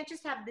 You can't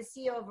just have the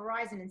CEO of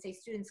Verizon and say,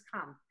 students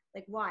come.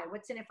 Like, why?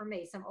 What's in it for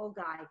me? Some old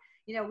guy.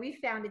 We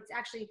found it's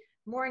actually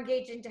more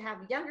engaging to have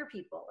younger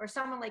people or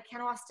someone like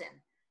Ken Austin,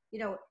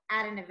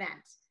 at an event.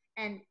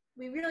 And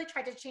we really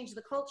tried to change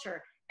the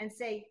culture and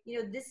say,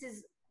 this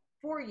is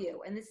for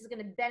you and this is going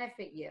to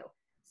benefit you.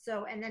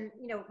 So, and then,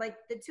 like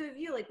the two of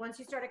you, like once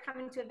you started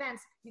coming to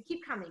events, you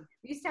keep coming.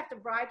 We used to have to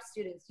bribe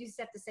students. You used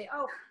to have to say,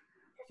 oh,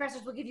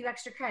 professors will give you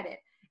extra credit.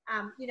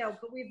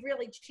 But we've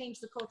really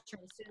changed the culture,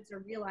 and students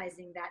are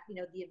realizing that,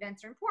 the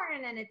events are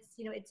important, and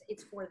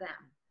it's for them.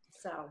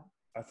 So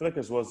I feel like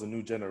as well as the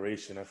new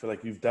generation, I feel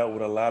like you've dealt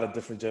with a lot of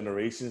different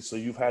generations. So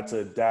you've had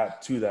to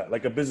adapt to that,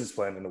 like a business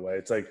plan in a way.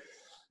 It's like,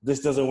 this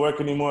doesn't work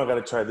anymore. I got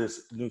to try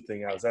this new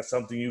thing out. Is that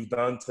something you've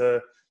done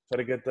to try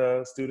to get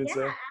the students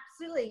there?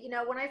 Absolutely.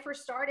 When I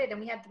first started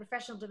and we had the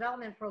professional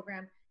development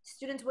program,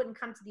 students wouldn't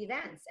come to the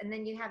events. And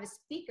then you have a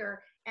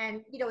speaker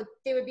and, there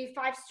would be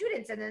 5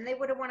 students and then they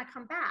wouldn't want to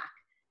come back.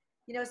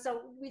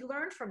 So we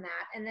learned from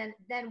that. And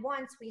then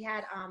once we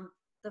had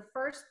the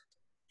first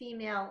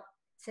female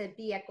to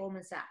be at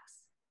Goldman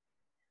Sachs.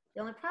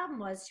 The only problem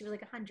was she was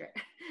like 100.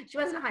 She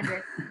wasn't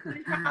 100. She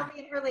was probably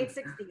in her late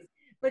 60s.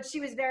 But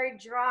she was very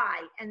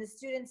dry, and the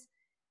students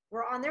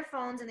were on their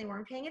phones and they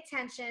weren't paying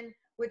attention,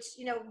 which,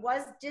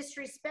 was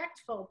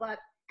disrespectful.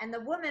 And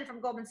the woman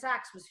from Goldman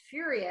Sachs was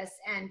furious,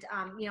 and,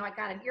 I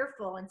got an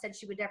earful and said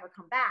she would never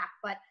come back.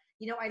 But,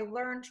 I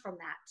learned from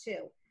that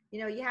too.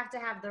 You have to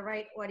have the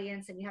right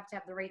audience and you have to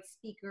have the right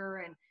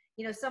speaker. And,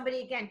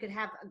 somebody, again, could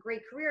have a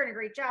great career and a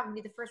great job and be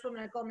the first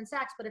woman at Goldman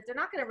Sachs. But if they're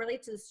not going to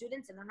relate to the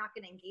students and they're not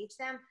going to engage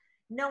them,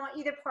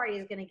 either party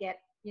is going to get,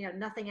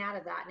 nothing out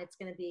of that. And it's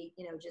going to be,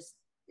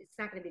 it's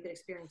not going to be a good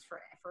experience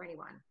for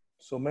anyone.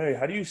 So Mary,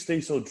 how do you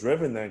stay so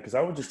driven then? Because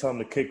I would just tell them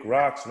to kick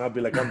rocks and I'd be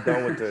like, I'm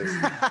done with this.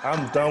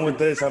 I'm done with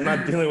this. I'm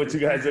not dealing with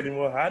you guys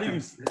anymore. How do you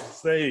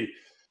stay,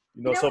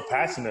 so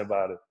passionate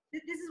about it?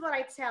 This is what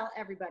I tell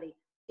everybody.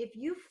 If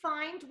you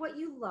find what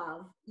you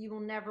love, you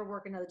will never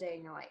work another day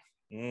in your life.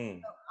 So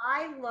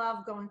I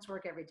love going to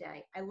work every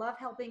day. I love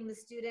helping the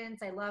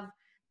students. I love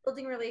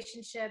building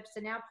relationships.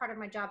 And now part of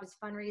my job is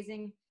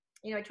fundraising.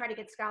 I try to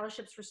get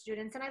scholarships for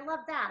students, and I love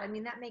that. I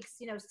mean, that makes,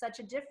 such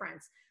a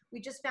difference. We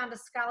just found a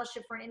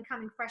scholarship for an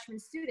incoming freshman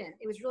student.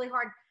 It was really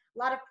hard, a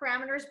lot of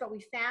parameters, but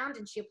we found,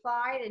 and she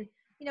applied, and,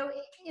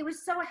 it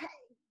was so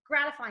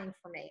gratifying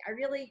for me. I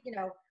really,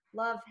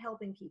 love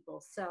helping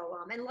people. So,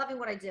 and loving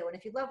what I do. And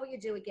if you love what you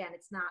do, again,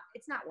 it's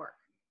not work.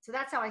 So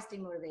that's how I stay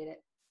motivated.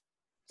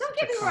 Don't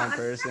get me wrong.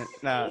 Person.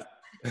 No.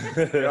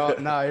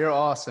 You're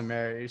awesome,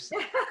 Mary.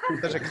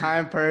 You're such a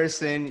kind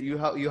person. You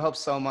help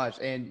so much.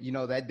 And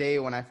that day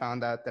when I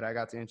found out that I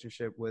got the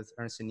internship with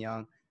Ernst &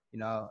 Young,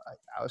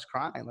 I was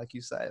crying, like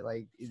you said.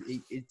 Like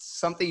it's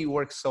something you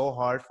work so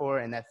hard for,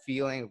 and that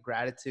feeling of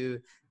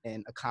gratitude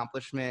and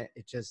accomplishment,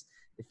 it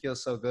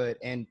feels so good.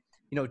 And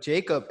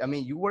Jacob, I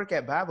mean, you work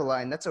at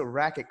Babylon, that's a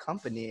racket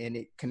company, and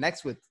it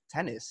connects with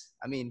tennis.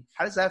 I mean,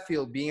 how does that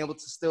feel, being able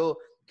to still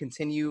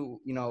continue,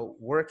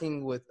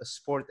 working with a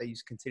sport that you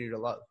continue to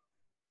love?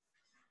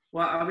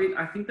 Well, I mean,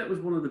 I think that was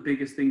one of the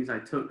biggest things I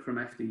took from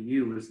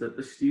FDU, was that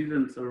the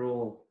students are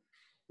all,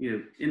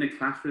 in a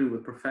classroom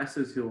with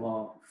professors who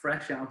are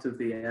fresh out of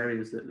the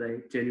areas that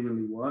they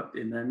genuinely worked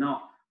in. They're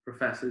not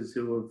professors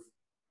who have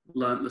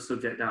learnt the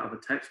subject out of a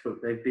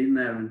textbook. They've been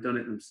there and done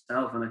it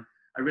themselves. And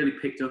I really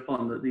picked up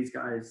on that these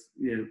guys,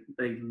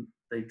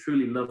 they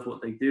truly love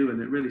what they do.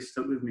 And it really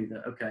stuck with me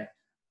that, okay,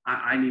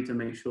 I need to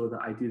make sure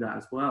that I do that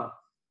as well.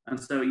 And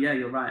so, yeah,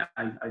 you're right.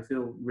 I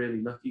feel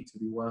really lucky to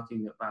be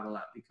working at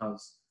Babolat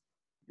because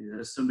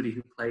as somebody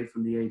who played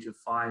from the age of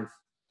 5,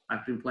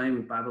 I've been playing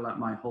with Babolat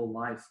my whole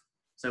life.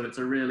 So it's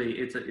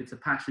a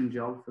passion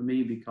job for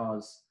me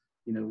because,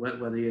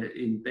 whether you're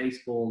in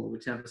baseball or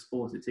whichever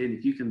sport it's in,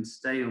 if you can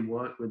stay and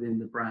work within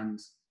the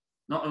brands,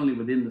 not only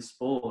within the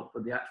sport,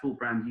 but the actual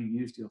brand you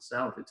used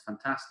yourself, it's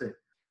fantastic.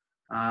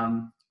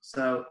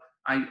 So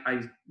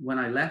when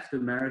I left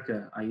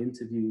America, I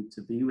interviewed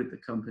to be with the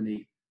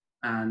company,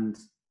 and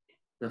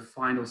the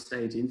final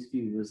stage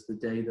interview was the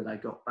day that I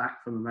got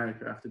back from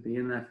America after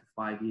being there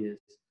for 5 years.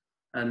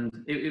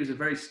 And it was a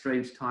very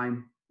strange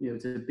time.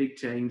 It's a big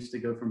change to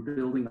go from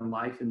building a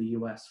life in the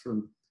US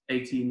from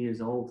 18 years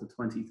old to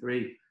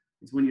 23.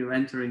 It's when you're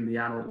entering the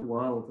adult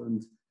world.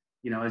 And,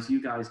 as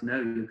you guys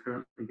know, you're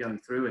currently going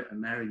through it.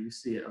 And Mary, you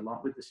see it a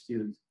lot with the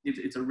students.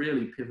 It's a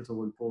really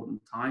pivotal,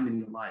 important time in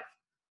your life.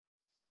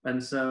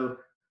 And so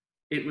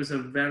it was a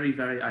very,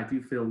 very, I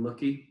do feel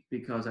lucky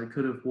because I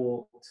could have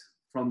walked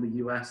from the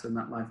US and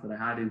that life that I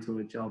had into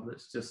a job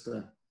that's just,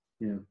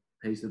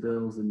 pays the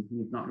bills and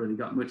you've not really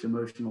got much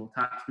emotional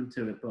attachment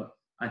to it. But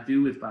I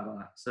do with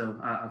Babolat. So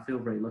I feel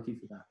very lucky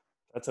for that.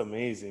 That's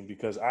amazing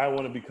because I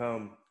want to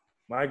become,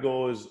 my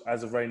goal is,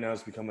 as of right now, is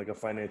to become like a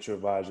financial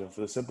advisor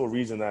for the simple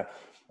reason that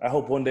I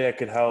hope one day I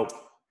could help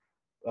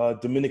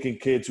Dominican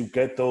kids who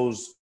get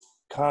those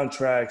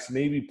contracts,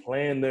 maybe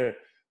plan their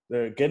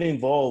get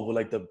involved with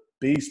like the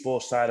baseball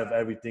side of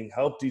everything,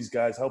 help these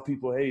guys, help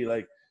people, hey,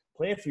 like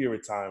plan for your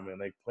retirement,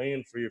 like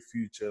plan for your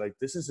future. Like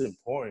this is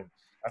important.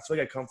 I feel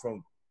like I come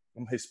from,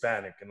 I'm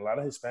Hispanic, and a lot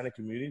of Hispanic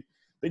communities,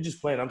 they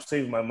just plan, I'm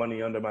saving my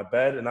money under my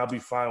bed and I'll be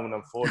fine when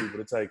I'm 40. But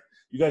it's like,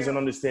 you guys don't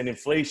understand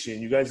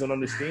inflation. You guys don't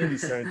understand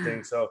these certain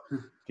things. So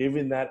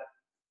giving that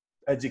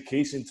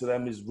education to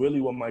them is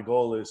really what my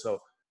goal is.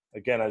 So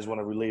again, I just want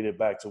to relate it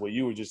back to what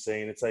you were just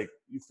saying. It's like,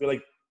 you feel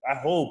like, I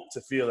hope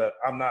to feel that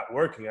I'm not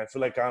working. I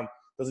feel like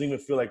doesn't even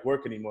feel like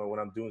work anymore when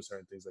I'm doing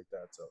certain things like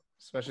that. So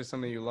especially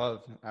something you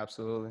love.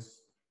 Absolutely.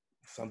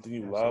 Something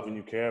you love and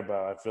you care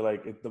about. I feel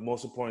like the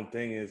most important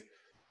thing is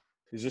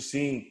just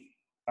seeing,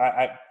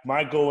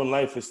 my goal in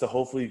life is to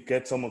hopefully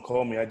get someone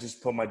call me. I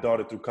just put my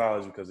daughter through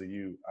college because of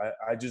you.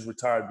 I just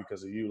retired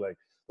because of you. Like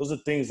those are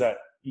things that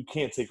you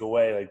can't take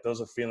away. Like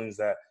those are feelings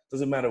that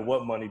doesn't matter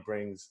what money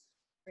brings,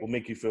 will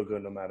make you feel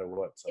good no matter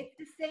what. So it's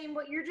the same.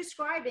 What you're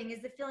describing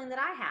is the feeling that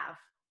I have.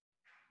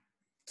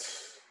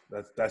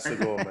 That's the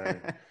goal,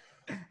 man.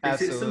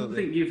 It's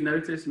something you've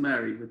noticed,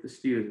 Mary, with the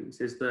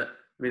students is that,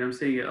 I mean, I'm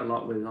seeing it a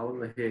lot with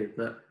Oliver here,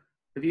 that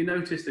have you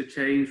noticed a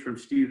change from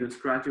students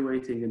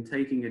graduating and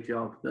taking a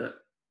job that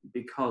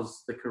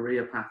because the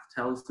career path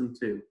tells them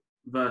to,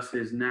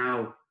 versus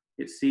now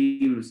it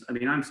seems, I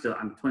mean, I'm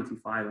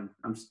 25,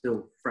 I'm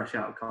still fresh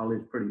out of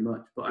college pretty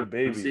much, but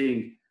I'm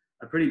seeing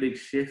a pretty big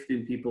shift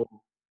in people.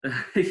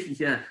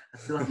 Yeah, I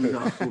still haven't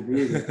got a full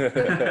beard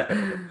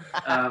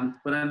yet.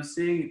 But I'm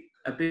seeing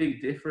a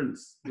big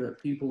difference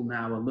that people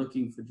now are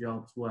looking for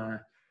jobs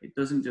where it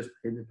doesn't just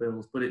pay the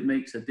bills, but it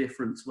makes a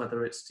difference,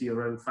 whether it's to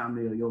your own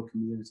family or your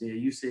community. Are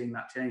you seeing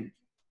that change?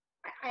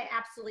 I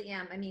absolutely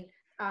am. I mean,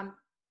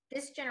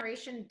 this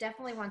generation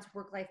definitely wants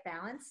work-life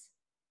balance.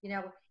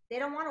 They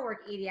don't want to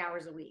work 80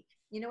 hours a week.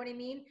 You know what I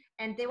mean?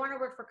 And they want to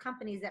work for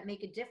companies that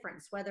make a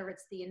difference, whether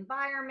it's the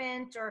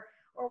environment or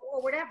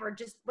whatever,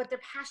 just what they're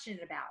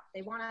passionate about.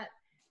 They want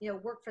to,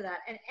 work for that.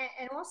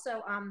 And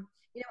also,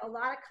 a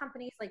lot of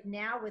companies like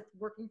now with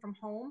working from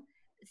home,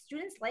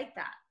 students like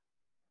that.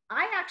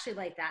 I actually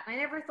like that. I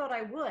never thought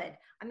I would.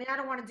 I mean, I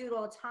don't want to do it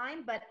all the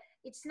time, but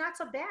it's not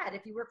so bad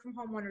if you work from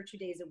home 1 or 2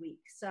 days a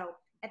week. So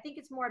I think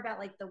it's more about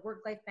like the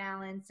work-life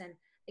balance and,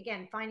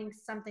 again, finding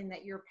something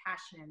that you're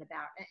passionate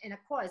about and a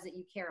cause that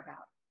you care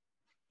about.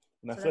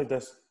 And I feel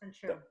like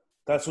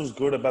that's what's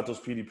good about those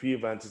PDP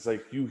events. It's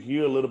like you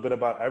hear a little bit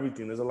about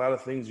everything. There's a lot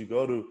of things you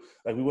go to.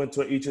 Like we went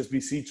to an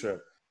HSBC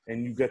trip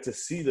and you get to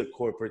see the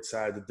corporate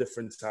side, the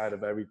different side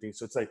of everything.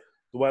 So it's like,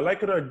 do I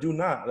like it or do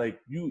not? Like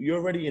you're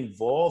already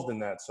involved in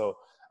that. So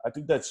I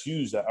think that's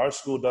huge that our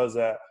school does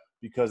that,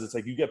 because it's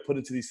like you get put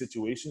into these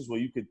situations where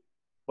you could,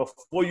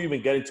 before you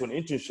even get into an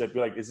internship,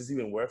 you're like, is this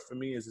even worth for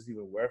me? Is this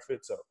even worth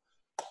it? So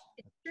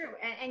it's true.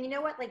 And you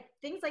know what? Like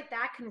things like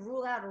that can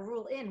rule out or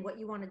rule in what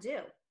you want to do.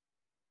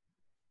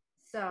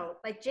 So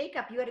like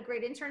Jacob, you had a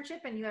great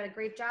internship and you had a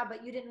great job,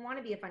 but you didn't want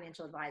to be a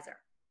financial advisor.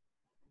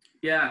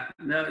 Yeah,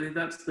 no,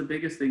 that's the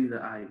biggest thing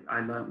that I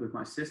learned with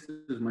my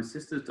sisters. My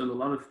sister's done a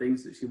lot of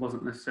things that she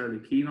wasn't necessarily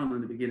keen on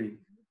in the beginning.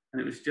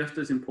 And it was just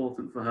as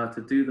important for her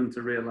to do them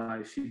to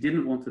realize she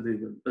didn't want to do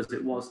them as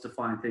it was to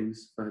find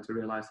things for her to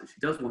realize that she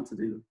does want to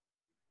do them.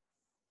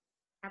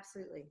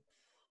 Absolutely.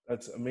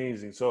 That's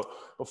amazing. So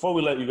before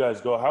we let you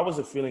guys go, how was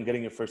it feeling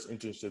getting your first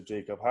internship,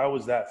 Jacob? How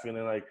was that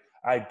feeling? Like,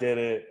 I did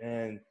it,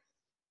 and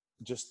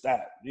just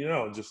that,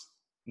 just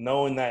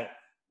knowing that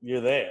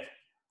you're there.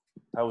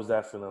 How was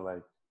that feeling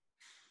like?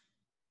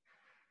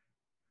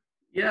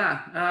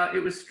 Yeah,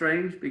 it was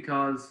strange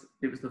because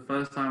it was the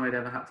first time I'd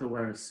ever had to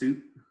wear a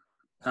suit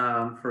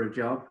for a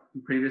job.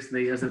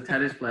 Previously, as a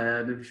tennis player,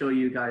 and I'm sure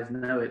you guys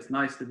know, it's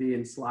nice to be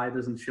in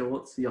sliders and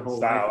shorts your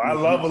whole life. I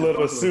love a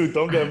little suit.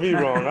 Don't get me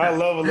wrong. I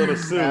love a little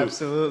suit.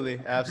 Absolutely.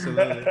 But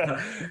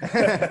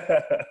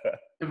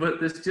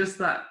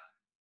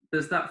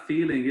there's that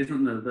feeling,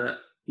 isn't there, that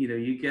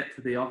you get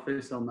to the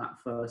office on that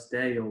first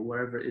day or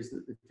wherever it is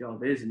that the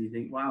job is, and you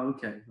think, wow,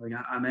 okay, like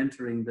I'm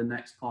entering the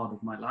next part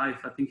of my life.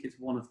 I think it's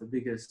one of the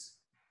biggest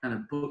kind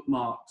of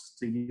bookmarks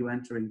to you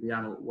entering the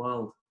adult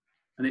world.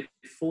 And it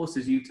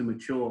forces you to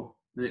mature,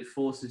 and it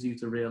forces you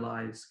to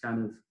realize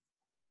kind of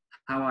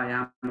how I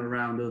am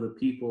around other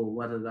people,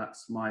 whether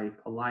that's my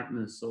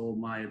politeness or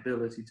my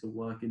ability to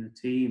work in a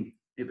team.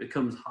 It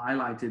becomes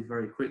highlighted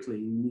very quickly.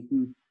 And you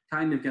can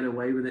kind of get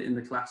away with it in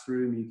the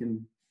classroom. You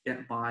can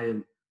get by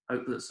and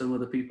hope that some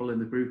of the people in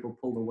the group will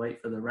pull the weight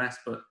for the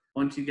rest. But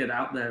once you get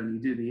out there and you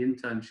do the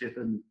internship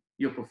and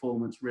your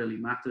performance really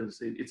matters,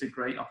 it's a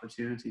great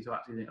opportunity to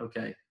actually think,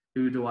 okay,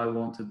 who do I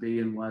want to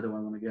be and where do I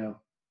want to go?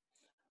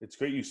 It's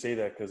great you say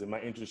that, because in my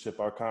internship,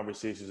 our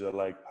conversations are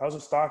like, how's the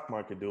stock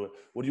market doing?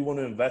 What do you want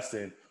to invest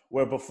in?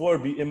 Where before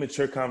it'd be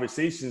immature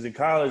conversations in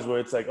college where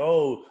it's like,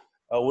 what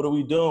are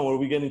we doing? What are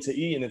we getting to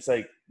eat? And it's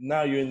like,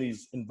 now you're in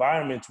these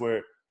environments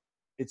where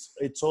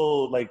it's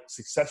all like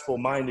successful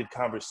minded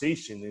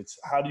conversation. It's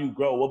how do you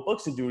grow? What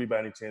books did you read by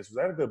any chance? Was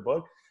that a good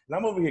book? And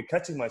I'm over here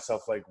catching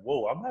myself like,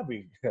 whoa, I'm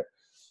having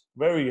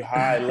very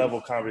high level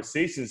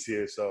conversations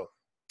here. So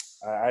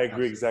I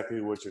agree exactly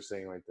with what you're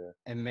saying right there.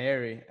 And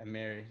Mary,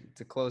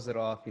 to close it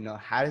off,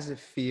 how does it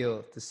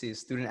feel to see a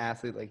student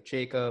athlete like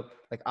Jacob,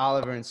 like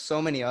Oliver, and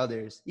so many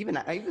others,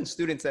 even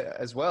students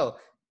as well,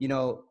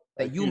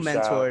 that you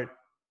mentored,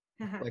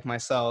 like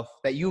myself,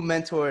 that you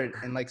mentored,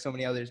 and like so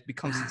many others,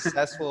 become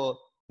successful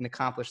and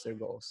accomplish their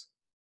goals?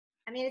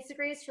 I mean, it's the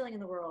greatest feeling in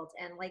the world.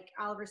 And like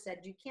Oliver said,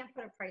 you can't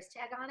put a price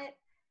tag on it.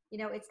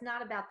 It's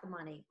not about the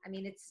money. I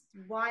mean, it's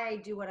why I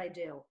do what I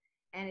do.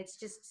 And it's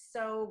just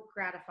so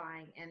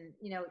gratifying. And,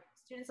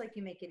 students like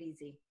you make it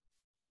easy.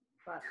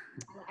 But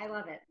I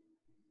love it.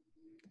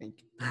 Thank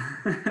you.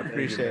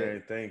 Appreciate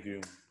it. Thank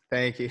you.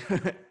 Thank you.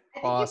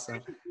 Awesome. You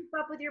guys should keep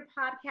up with your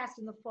podcast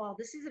in the fall.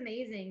 This is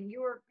amazing.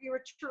 You were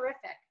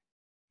terrific.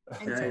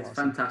 Yeah, it's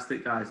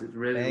fantastic, guys. It's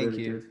really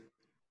good.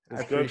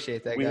 I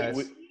appreciate that, guys.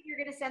 You're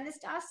going to send this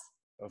to us?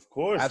 Of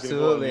course.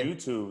 Absolutely.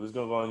 It's going to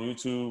go on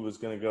YouTube. It's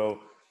going to go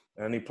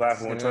any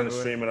platform. We're trying to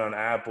stream it on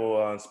Apple,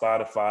 on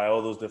Spotify,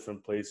 all those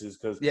different places.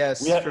 For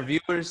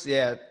viewers,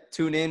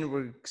 tune in.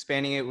 We're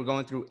expanding it. We're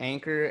going through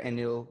Anchor, and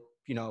it'll,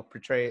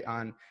 portray it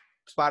on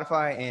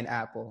Spotify and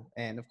Apple.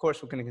 And of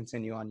course, we're going to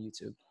continue on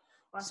YouTube.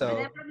 Awesome.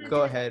 So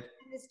go ahead.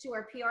 Send this to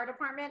our PR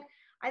department.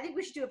 I think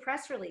we should do a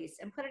press release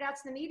and put it out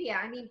to the media.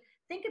 I mean,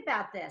 think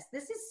about this.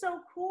 This is so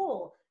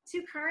cool.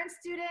 2 current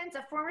students,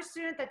 a former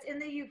student that's in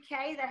the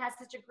UK that has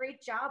such a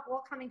great job,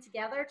 all coming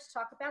together to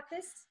talk about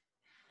this.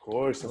 Of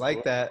course. I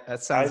like that.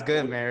 That sounds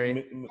good,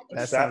 Mary.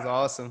 That sounds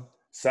awesome.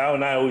 Sal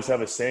and I always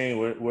have a saying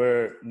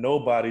where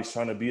nobody's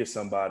trying to be a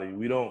somebody.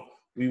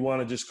 We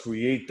want to just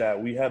create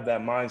that. We have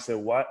that mindset.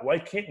 Why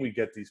can't we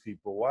get these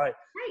people? Why?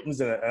 Right.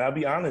 Listen, and I'll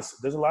be honest,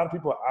 there's a lot of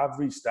people I've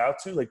reached out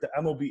to, like the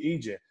MLB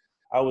agent.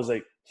 I was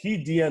like,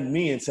 he DM'd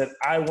me and said,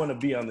 I want to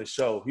be on the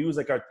show. He was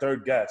like our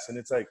 3rd guest. And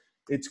it's like,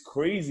 it's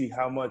crazy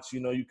how much,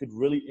 you could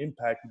really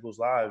impact people's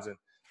lives. And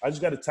I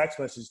just got a text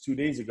message 2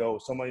 days ago,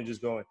 somebody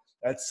just going,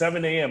 at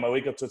 7 a.m., I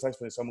wake up to a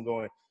text message, someone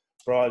going,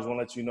 bro, I just want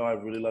to let you know I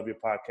really love your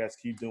podcast.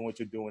 Keep doing what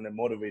you're doing. It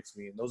motivates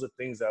me. And those are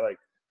things that, like,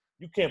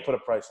 you can't put a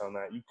price on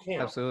that. You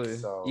can't. Absolutely.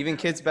 So, even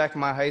kids back in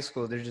my high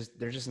school, they're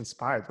just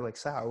inspired. They're like,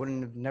 Sal, I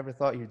wouldn't have never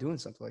thought you're doing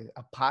something like that.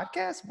 A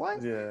podcast?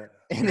 What? Yeah.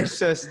 And it's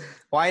just,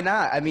 why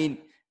not? I mean,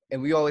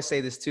 and we always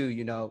say this too,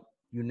 you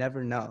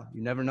never know.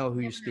 You never know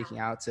who you're speaking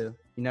out to.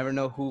 You never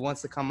know who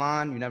wants to come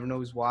on. You never know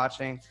who's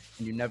watching.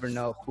 And you never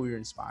know who you're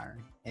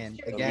inspiring.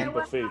 And again,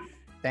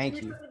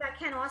 thank you. About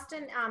Ken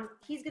Austin,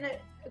 he's going to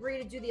agree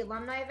to do the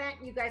alumni event.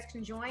 You guys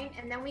can join,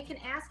 and then we can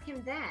ask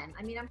him then.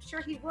 I mean, I'm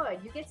sure he would.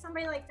 You get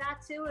somebody like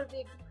that too, it would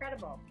be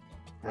incredible.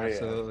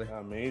 Absolutely. Yeah,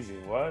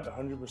 amazing. What?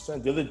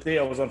 100%. The other day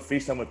I was on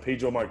FaceTime with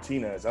Pedro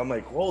Martinez. I'm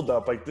like, hold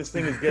up. Like, this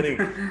thing is getting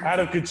out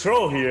of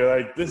control here.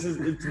 Like,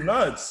 it's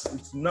nuts.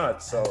 It's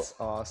nuts. So that's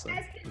awesome. You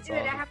guys can do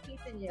it. I have faith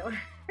in you.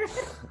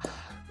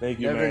 Thank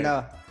you, never man.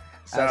 Know.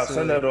 Sal, absolutely.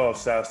 Send that off,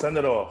 Sal. Send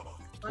it off.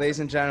 Ladies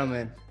and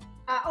gentlemen.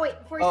 Wait.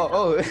 Before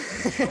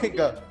you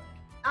go.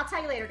 I'll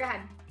tell you later. Go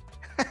ahead.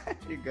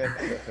 You're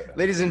good.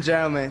 Ladies and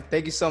gentlemen,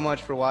 thank you so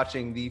much for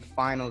watching the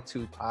Final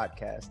Two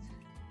podcast.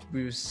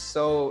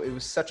 It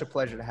was such a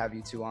pleasure to have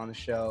you two on the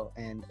show.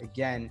 And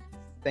again,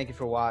 thank you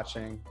for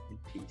watching, and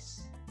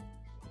peace.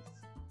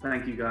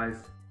 Thank you,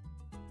 guys.